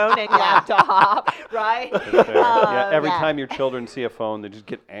her phone and laptop, right? Every yeah. time your children see a phone, they just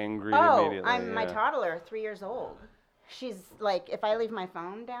get angry Oh, immediately. my toddler, 3 years old. She's like, if I leave my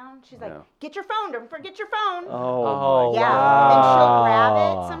phone down, she's like, Yeah. get your phone, don't forget your phone. Oh, Yeah, wow. and she'll grab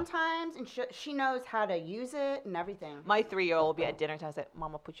it sometimes, and she knows how to use it and everything. My 3-year-old will be at dinner time. I said,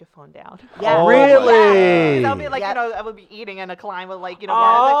 "Mama, put your phone down." Yeah. Oh, Really? And I'll be like, Yep. I would be eating and a client would like,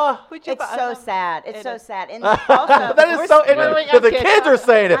 Aw. like, put your It's phone so down. sad. It's It so is. sad. And also, That is so screwing interesting. up The kids. kids are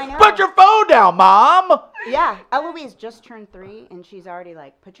saying it. I know. Put your phone down, Mom. yeah, Eloise just turned 3, and she's already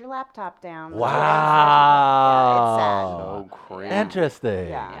like, put your laptop down. Wow. Yeah, So crazy. Interesting.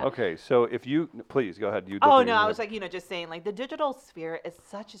 Yeah. Okay, so if you please go ahead. You. Oh did no, your- I was like, just saying, like the digital sphere is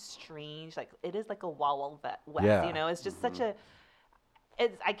such a strange, like it is like a wild west. Yeah. It's just such a.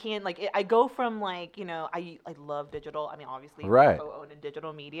 I can't like. I go from like I love digital. I mean, obviously, Right. we co-own in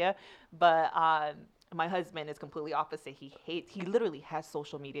digital media, but my husband is completely opposite. He literally has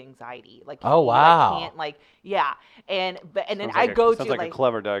social media anxiety. Like, Oh, he, wow. Like, can't like, and then Sounds I like go sounds to like like a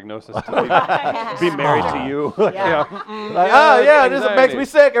clever diagnosis to be married to you. Yeah. Like, oh yeah, this makes me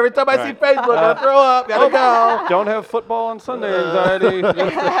sick every time I see Right. Facebook. I throw up. Gotta go. Don't have football on Sunday anxiety.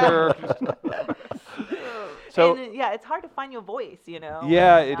 That's for sure. So and, it's hard to find your voice.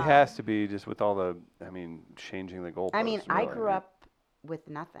 yeah, it has to be just with all the. I mean, changing the goalposts. I mean, I really. grew up with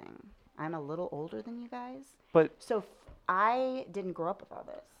nothing. I'm a little older than you guys, But so I didn't grow up with all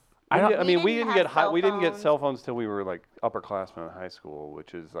this. I mean, we didn't didn't have get we didn't get phones. cell phones till we were like upperclassmen in high school,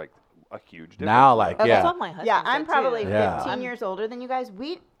 which is like a huge difference. Now, like, That's yeah. what my husband Yeah, said, I'm too. probably Yeah. 15 years older than you guys.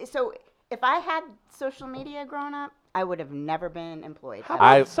 So if I had social media growing up, I would have never been employed. How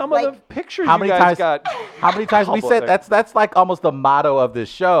I- about some of the like, pictures How you many guys times? got. How many times we public. said that's like almost the motto of this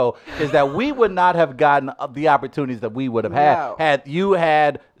show is that we would not have gotten the opportunities that we would have No. had you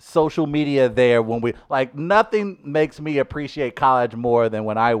had social media there when we like nothing makes me appreciate college more than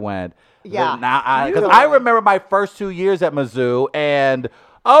when I went. Yeah. Now because I remember my first 2 years at Mizzou and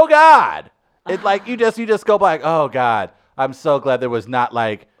oh God, it's like you just go like oh God, I'm so glad there was not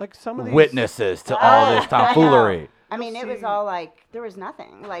like some of these witnesses to all this tomfoolery. I mean, it was all like there was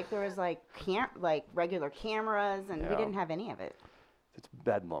nothing. Like there was like regular cameras, and we Yeah. didn't have any of it. It's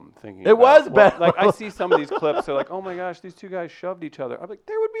bedlam thinking. It about was what- Like I bedlam. see some of these clips. They're like, oh my gosh, these two guys shoved each other. I'm like,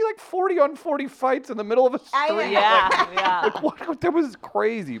 there would be like 40-on-40 fights in the middle of a I know. street. Yeah. Like what? That was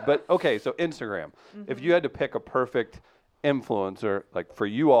crazy. But okay, so Instagram. If you had to pick a perfect influencer, like for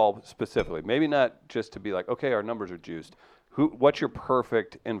you all specifically, maybe not just to be like, okay, our numbers are juiced. What's your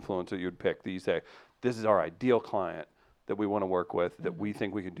perfect influencer you'd pick that you say, this is our ideal client that we want to work with, that we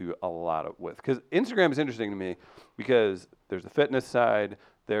think we could do a lot with? Because Instagram is interesting to me because there's the fitness side,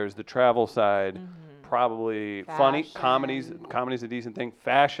 there's the travel side, probably funny Fashion. comedy's a decent thing.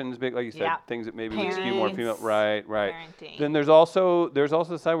 Fashion's big, like you said, Yeah. things that maybe would skew more female. Parents. Right. Parenting. Then there's also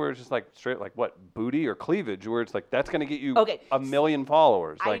the side where it's just like straight like what booty or cleavage, where it's like that's gonna get you Okay. 1 million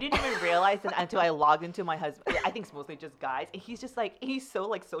followers. I Like, didn't even realize it until I logged into my husband. I think it's mostly just guys. And he's just like, he's so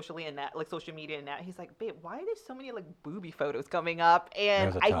like socially in that, like social media in that. He's like, babe, why are there so many like booby photos coming up?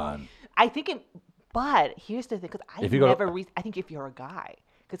 And There's a ton. I think it, but here's the thing, because I If you go to- never, I think if you're a guy,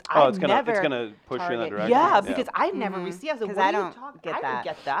 because oh, I've it's gonna never, push you in that target- direction. yeah, because I've never received. I was like, 'Cause what I are you don't talking? get I that. don't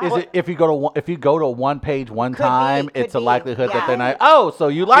get that. Is it if you go to one page one Could time, be, it's could a be, likelihood that yeah. they're not. Oh, so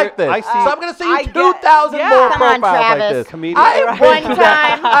you like this? I see- so I'm gonna see you I get- 2,000 yeah. more Come on, profiles like Travis. this. Comedians. I One went to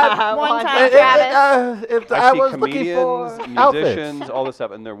that- time, one time, Travis. if I I see was looking for comedians, outfits. musicians, all this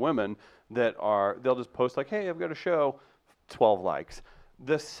stuff, and they're women that they'll just post like, hey, I've got a show, 12 likes.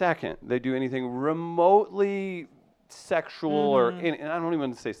 The second they do anything remotely sexual and I don't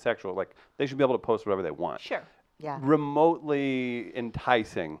even say sexual, like they should be able to post whatever they want. Sure. Yeah. remotely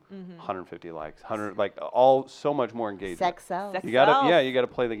enticing, 150 likes, 100 like all so much more engagement. Sex sells. Sex You gotta sells. you gotta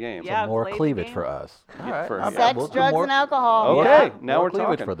play the game. Yeah. More play the cleavage game. for us. All right. for- I'm- yeah. Sex, we'll do drugs, more- and alcohol. Okay, now more we're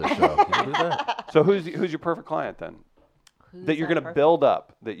cleavage talking. for this show. We'll do that. So who's your perfect client then? That you're gonna build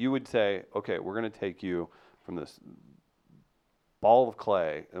up. That you would say, okay, we're gonna take you from this ball of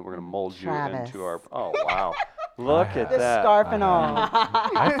clay and we're gonna mold you Travis. into our. Oh wow! Look at The that. scarf and all.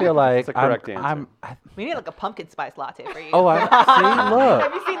 I feel like That's the correct I'm, answer. We need like a pumpkin spice latte for you. Oh, I see. Look.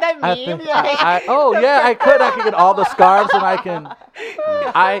 Have you seen that I meme? think, I could get all the scarves and I can,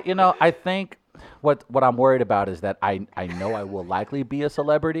 I think what I'm worried about is that I know I will likely be a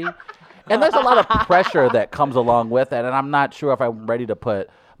celebrity, and there's a lot of pressure that comes along with it, and I'm not sure if I'm ready to put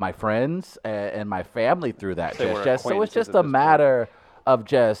my friends and my family through that Say we're just yet. So it's acquaintances just at a this point. matter of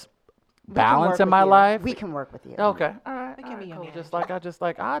just We can balance work in with my you. life. We can work with you. Okay, all right, can be your cool. manager.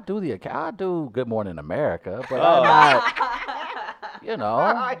 I do Good Morning America, but Oh. I'm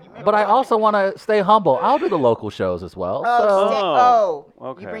not, but I also want to stay humble. I'll do the local shows as well. Oh, You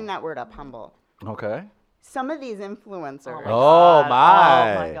okay. bring that word up, humble. Okay. Some of these influencers, Oh God.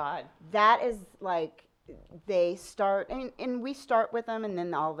 my. Oh my God. that is like, they start, and we start with them, and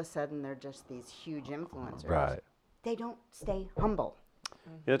then all of a sudden they're just these huge influencers. Right. They don't stay humble.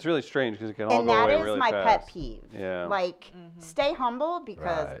 Yeah, it's really strange because it can all And go that away is really my fast. pet peeve. Yeah. Like, stay humble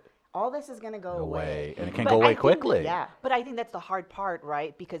because Right. all this is going to go away. And it can But go I away think- quickly. Yeah. But I think that's the hard part,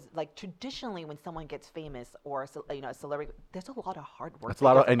 right? Because like traditionally, when someone gets famous or a celebrity, there's a lot of hard work. It's a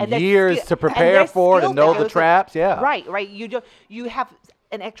lot of that goes- and there's years skill- to and prepare there's for to skills know that the goes with- traps. Yeah. Right. You have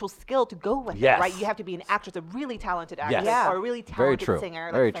an actual skill to go with Yes. it, right? You have to be an actress, a really talented actress, Yes. or a really Very talented true. singer,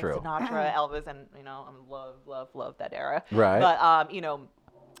 like Very Frank true. Sinatra, Elvis, and I love that era. Right. But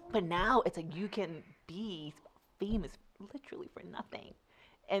but now it's like you can be famous literally for nothing,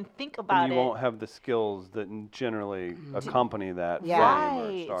 and think about And you it. won't have the skills that generally accompany that Yeah. fame or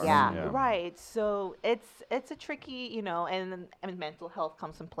Right. stardom. Yeah. Right. So it's a tricky, and I mean mental health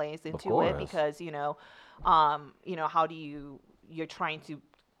comes in place into course. it because how do you're trying to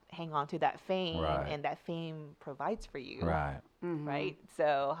hang on to that fame Right. and that fame provides for you. Right. Right.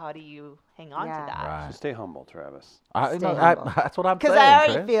 So how do you hang on Yeah. to that? Right. So stay humble, Travis. I, Stay humble. that's what I'm saying. Because I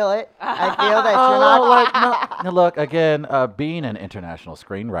already Chris. feel it. I feel that Oh, you're not. like no, look again. Being an international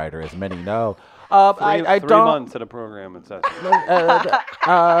screenwriter, as many know, I Three don't. months at a program at Sesame.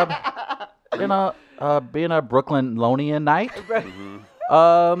 Being a Brooklyn Lonianite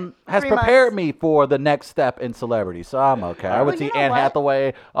has 3 prepared months. me for the next step in celebrity, so I'm okay. I would Well, see you know Anne what?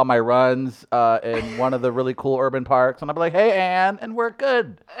 Hathaway on my runs in one of the really cool urban parks, and I'd be like, "Hey, Anne," and we're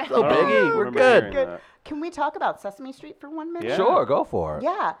good. So I don't Biggie, we're remember good. hearing that. Can we talk about Sesame Street for 1 minute? Yeah. Sure, go for it.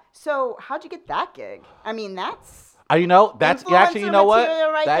 Yeah. So how'd you get that gig? I mean, that's That's actually, you know what? influencer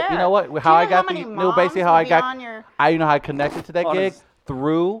material right That you there. know what? Do How you I know got how the many no, basically moms how will I be got. on your- You know how I connected to that On gig his-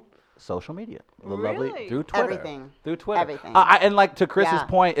 through social media, the lovely Really? through Twitter, Everything. through Twitter, Everything. and like to Chris's Yeah.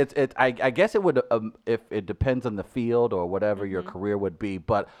 point, I guess it would if it depends on the field or whatever your career would be.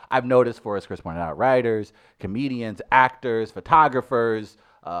 But I've noticed, as Chris pointed out, writers, comedians, actors, photographers,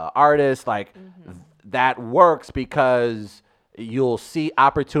 artists, like that works because you'll see Yeah.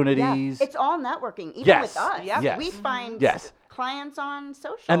 opportunities. It's all networking, even Yes. with us. Yes. We find Yes. clients on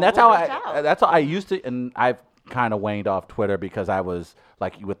social. And that's We'll how reach out. that's how I used to, and I've kind of waned off Twitter because I was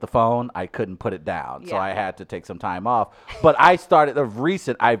like with the phone, I couldn't put it down, so Yeah. I had to take some time off. But I've started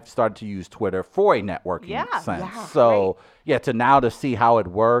to use Twitter for a networking Yeah. sense. Yeah. So yeah, to see how it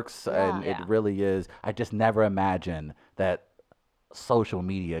works, and Yeah. it really is. I just never imagined that social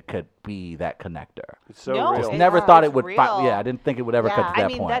media could be that connector. It's so No, real. it's- Never thought it it's would. real. Yeah, I didn't think it would ever Yeah. cut to that I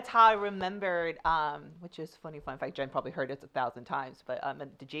mean, point. that's how I remembered, which is funny fun fact. Jen probably heard this 1,000 times, but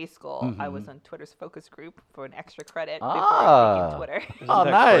at the J School, I was on Twitter's focus group for an extra credit before I Ah. became Twitter. Oh,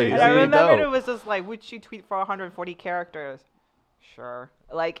 that nice. crazy? And I Really remembered dope. it was just like, would you tweet for 140 characters? Sure.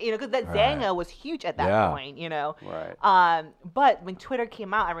 Like, because that Right. Zanga was huge at that Yeah. point, Right. But when Twitter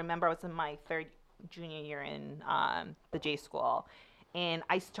came out, I remember I was in my third junior year in the J School, and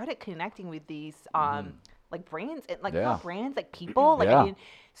I started connecting with these like brands, and like Yeah. not brands, like people. Like Yeah. I didn't,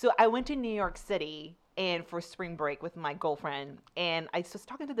 so I went to New York City and for spring break with my girlfriend, and I was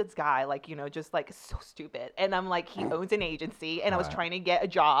talking to this guy, like just like so stupid, and I'm like, he owns an agency, and I was Right. trying to get a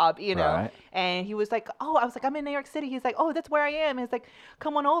job, Right. and he was like, oh, I was like, I'm in New York City. He's like, oh, that's where I am. He's like,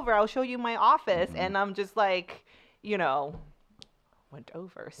 come on over, I'll show you my office, Mm-hmm. and I'm just like, went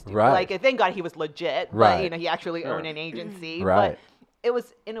over. Stupid. Right. Like, thank God he was legit. Right. But, he actually Sure. owned an agency. Right. But it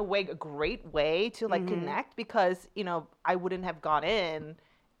was, in a way, a great way to, like, connect because, I wouldn't have gone in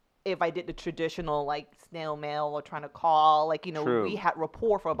if I did the traditional, like, snail mail or trying to call. Like, True. we had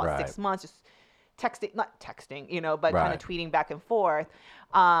rapport for about Right. 6 months, just texting, not texting, but kind Right. of tweeting back and forth.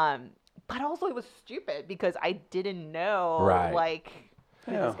 But also it was stupid because I didn't know, Right. like,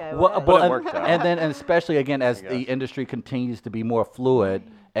 Who Yeah. this guy Well, was. But it and, worked out. and then and especially again as the guess. industry continues to be more fluid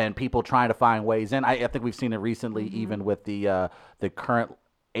and people trying to find ways in. I think we've seen it recently, even with the current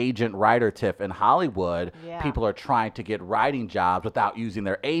agent writer tiff in Hollywood. Yeah. People are trying to get writing jobs without using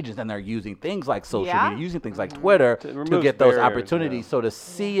their agents, and they're using things like social Yeah. media, using things like Twitter It to removes get those barriers, opportunities. yeah. So to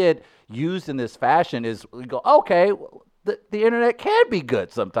see it used in this fashion is we go, okay. Well, the internet can be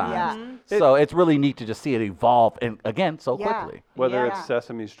good sometimes. Yeah. So it's really neat to just see it evolve and again so Yeah. quickly. Whether Yeah. it's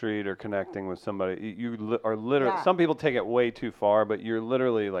Sesame Street or connecting with somebody, are literally. Yeah. Some people take it way too far, but you're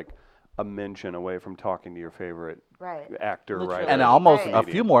literally like a mention away from talking to your favorite Right. actor, Literally. writer, And almost Right. a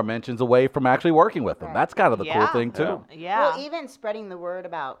few more mentions away from actually working with them. Right. That's kind of the cool Yeah. thing too. Yeah. Well, even spreading the word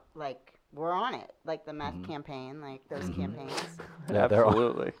about, like, we're on it, like the meth campaign, like those campaigns. Yeah, they're all-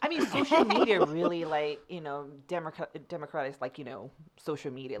 Absolutely. I mean, social media really, like, democratized, like,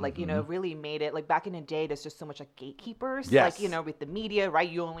 social media, like, really made it, like, back in the day, there's just so much, like, gatekeepers, Yes. like, with the media,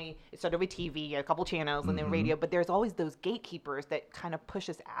 right? It started with TV, a couple channels, and then radio, but there's always those gatekeepers that kind of push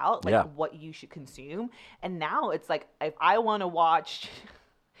us out, like, Yeah. what you should consume. And now it's like, if I want to watch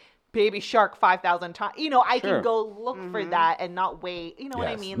Baby Shark 5,000 times, I Sure. can go look for that and not wait, what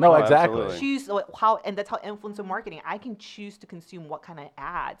I Yes. mean? No, Like, exactly. absolutely. choose and that's how influencer marketing, I can choose to consume what kind of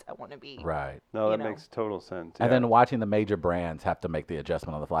ads I want to be. Right. No, you that know. makes total sense. And yeah. then watching the major brands have to make the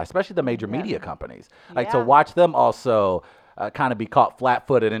adjustment on the fly, especially the major media companies. Like to Yeah. watch them also kind of be caught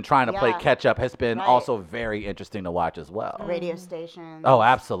flat-footed and trying to play Yeah. catch up has been Right. also very interesting to watch as well. Radio stations. Oh,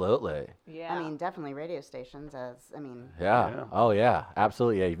 absolutely. Yeah. I mean, definitely radio stations. Yeah. Yeah. Oh, yeah.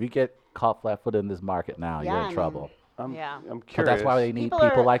 Absolutely. Yeah. If you get caught flat-footed in this market now, Yeah, you're I in mean, trouble. I'm Yeah. curious. But that's why they need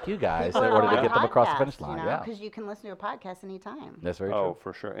people like you guys in order to get them across the finish line. Yeah. Because you can listen to a podcast anytime. That's very Oh, true.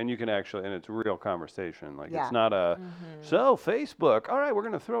 for sure. And you can actually, and it's real conversation. Like Yeah. it's not a, so Facebook, all right, we're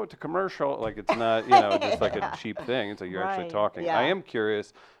going to throw it to commercial. Like it's not, just like a cheap thing. It's like you're actually Right. talking. Yeah. I am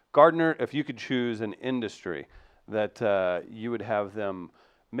curious, Gardner, if you could choose an industry that you would have them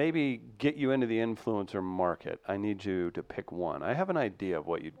maybe get you into the influencer market, I need you to pick one. I have an idea of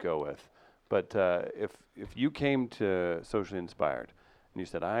what you'd go with. But if you came to Socially Inspired and you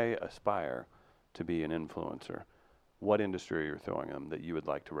said, I aspire to be an influencer, what industry are you throwing them that you would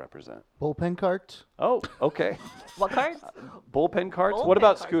like to represent? Bullpen carts, Oh, okay. What cards? Bullpen carts? What Bullpen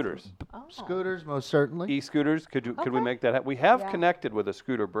about carts. scooters? Oh. scooters, most certainly. E-scooters? Could we make that happen? We have Yeah. connected with a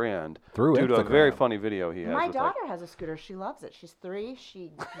scooter brand Through due to a very Instagram. funny video he has. My with, like- daughter has a scooter. She loves it. She's 3.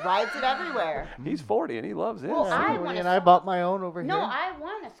 She rides it everywhere. he's 40 and he loves it. Well, so- I Woody want and a I bought my own over No, here. I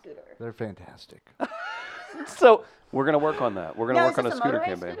want a scooter. They're fantastic. So we're going to work on that. We're going to Now, work is on a this scooter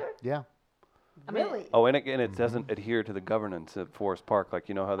motorized campaign. scooter? Yeah. Really? Oh, and it doesn't adhere to the governance at Forest Park. Like,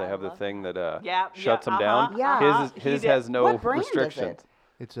 you know how they have the thing that shuts them down? Yeah. His He has no What brand is restrictions. it?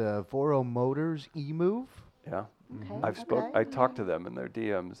 It's a Voro Motors E-Move. Yeah. Okay, I talked to them in their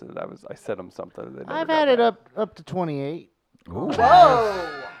DMs and I said them something. And they never I've got had it back. up to 28. Ooh.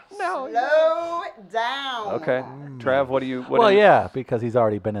 Whoa! No. Slow down. Okay. Trav, what do you? What Well, do you- yeah, because he's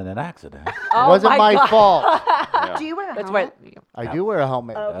already been in an accident. It wasn't my God. fault. Yeah. Do you wear a That's helmet? what. I do wear a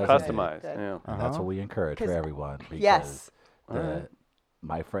helmet. Oh, That's okay, Customized. good. Yeah. And that's what we encourage for 'Cause- everyone. Because Yes.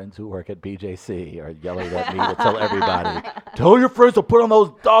 my friends who work at BJC are yelling at me to tell everybody, tell your friends to put on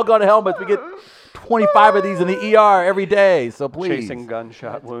those doggone helmets. We get 25 of these in the ER every day. So please. Chasing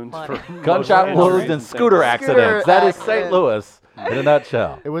gunshot wounds for Gunshot injuries wounds and things. scooter accidents. That is St. accident. Louis in a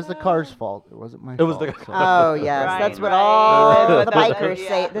nutshell. It was the car's fault. It wasn't my It was fault. the- so. Oh yes, Right, that's what right. all Right. the That's bikers yeah.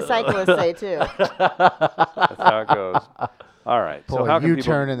 say. The cyclists say too. That's how it goes. All right. Pull So how a can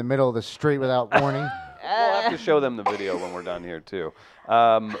U-turn people? in the middle of the street without warning. We'll have to show them the video when we're done here too.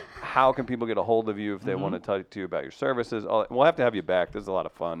 How can people get a hold of you if they want to talk to you about your services? We'll have to have you back. This is a lot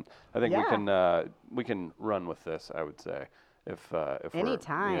of fun. I think we can run with this. I would say if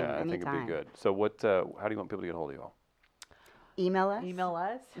Anytime, yeah, I think it'd anytime. be good. So how do you want people to get a hold of you all? Email us. Email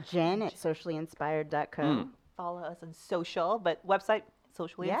us. Jen at sociallyinspired.co. Follow us on social, but website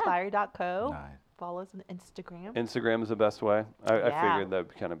sociallyinspired.co. Nice. Follow us on Instagram. Instagram is the best way. I Yeah. figured that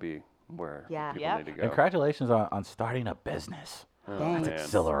would kind of be where Yeah. people Yep. need to go. Congratulations on starting a business. Oh, Thanks. man.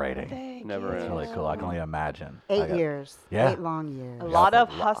 Exhilarating. Thank Never you. It's really cool. I can only imagine. 8 I got- years. Yeah. 8 long years. A lot of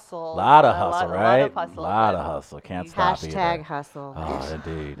hustle. Lot of hustle, A right? lot of hustle. Lot but of hustle. Can't stop Hashtag either. hustle. Oh,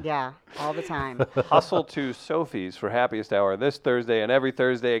 indeed. Yeah, all the time. Hustle to Sophie's for Happiest Hour this Thursday and every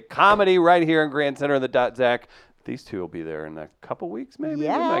Thursday. Comedy right here in Grand Center in the Dot Zac. These two will be there in a couple weeks, maybe. We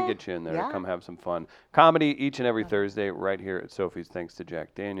might Yeah, get you in there yeah. to come have some fun. Comedy each and every Thursday right here at Sophie's. Thanks to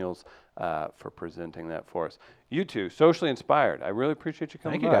Jack Daniels. for presenting that for us. You two, socially inspired. I really appreciate you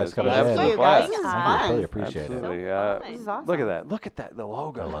coming. Thank you guys It's for been coming an in. absolute Thank you, guys. blast. This is I fun. really appreciate it. Absolutely. This is awesome. Look at that. Look at that. The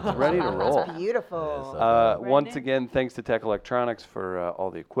logo. It's ready to roll. That's beautiful. Once again, thanks to Tech Electronics for all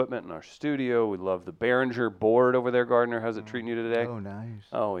the equipment in our studio. We love the Behringer board over there, Gardner. How's it treating you today? Oh, nice.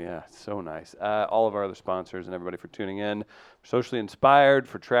 Oh, yeah, so nice. All of our other sponsors and everybody for tuning in. Socially Inspired,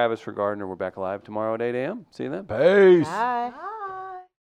 for Travis, for Gardner. We're back live tomorrow at 8 a.m. See you then. Peace. Bye.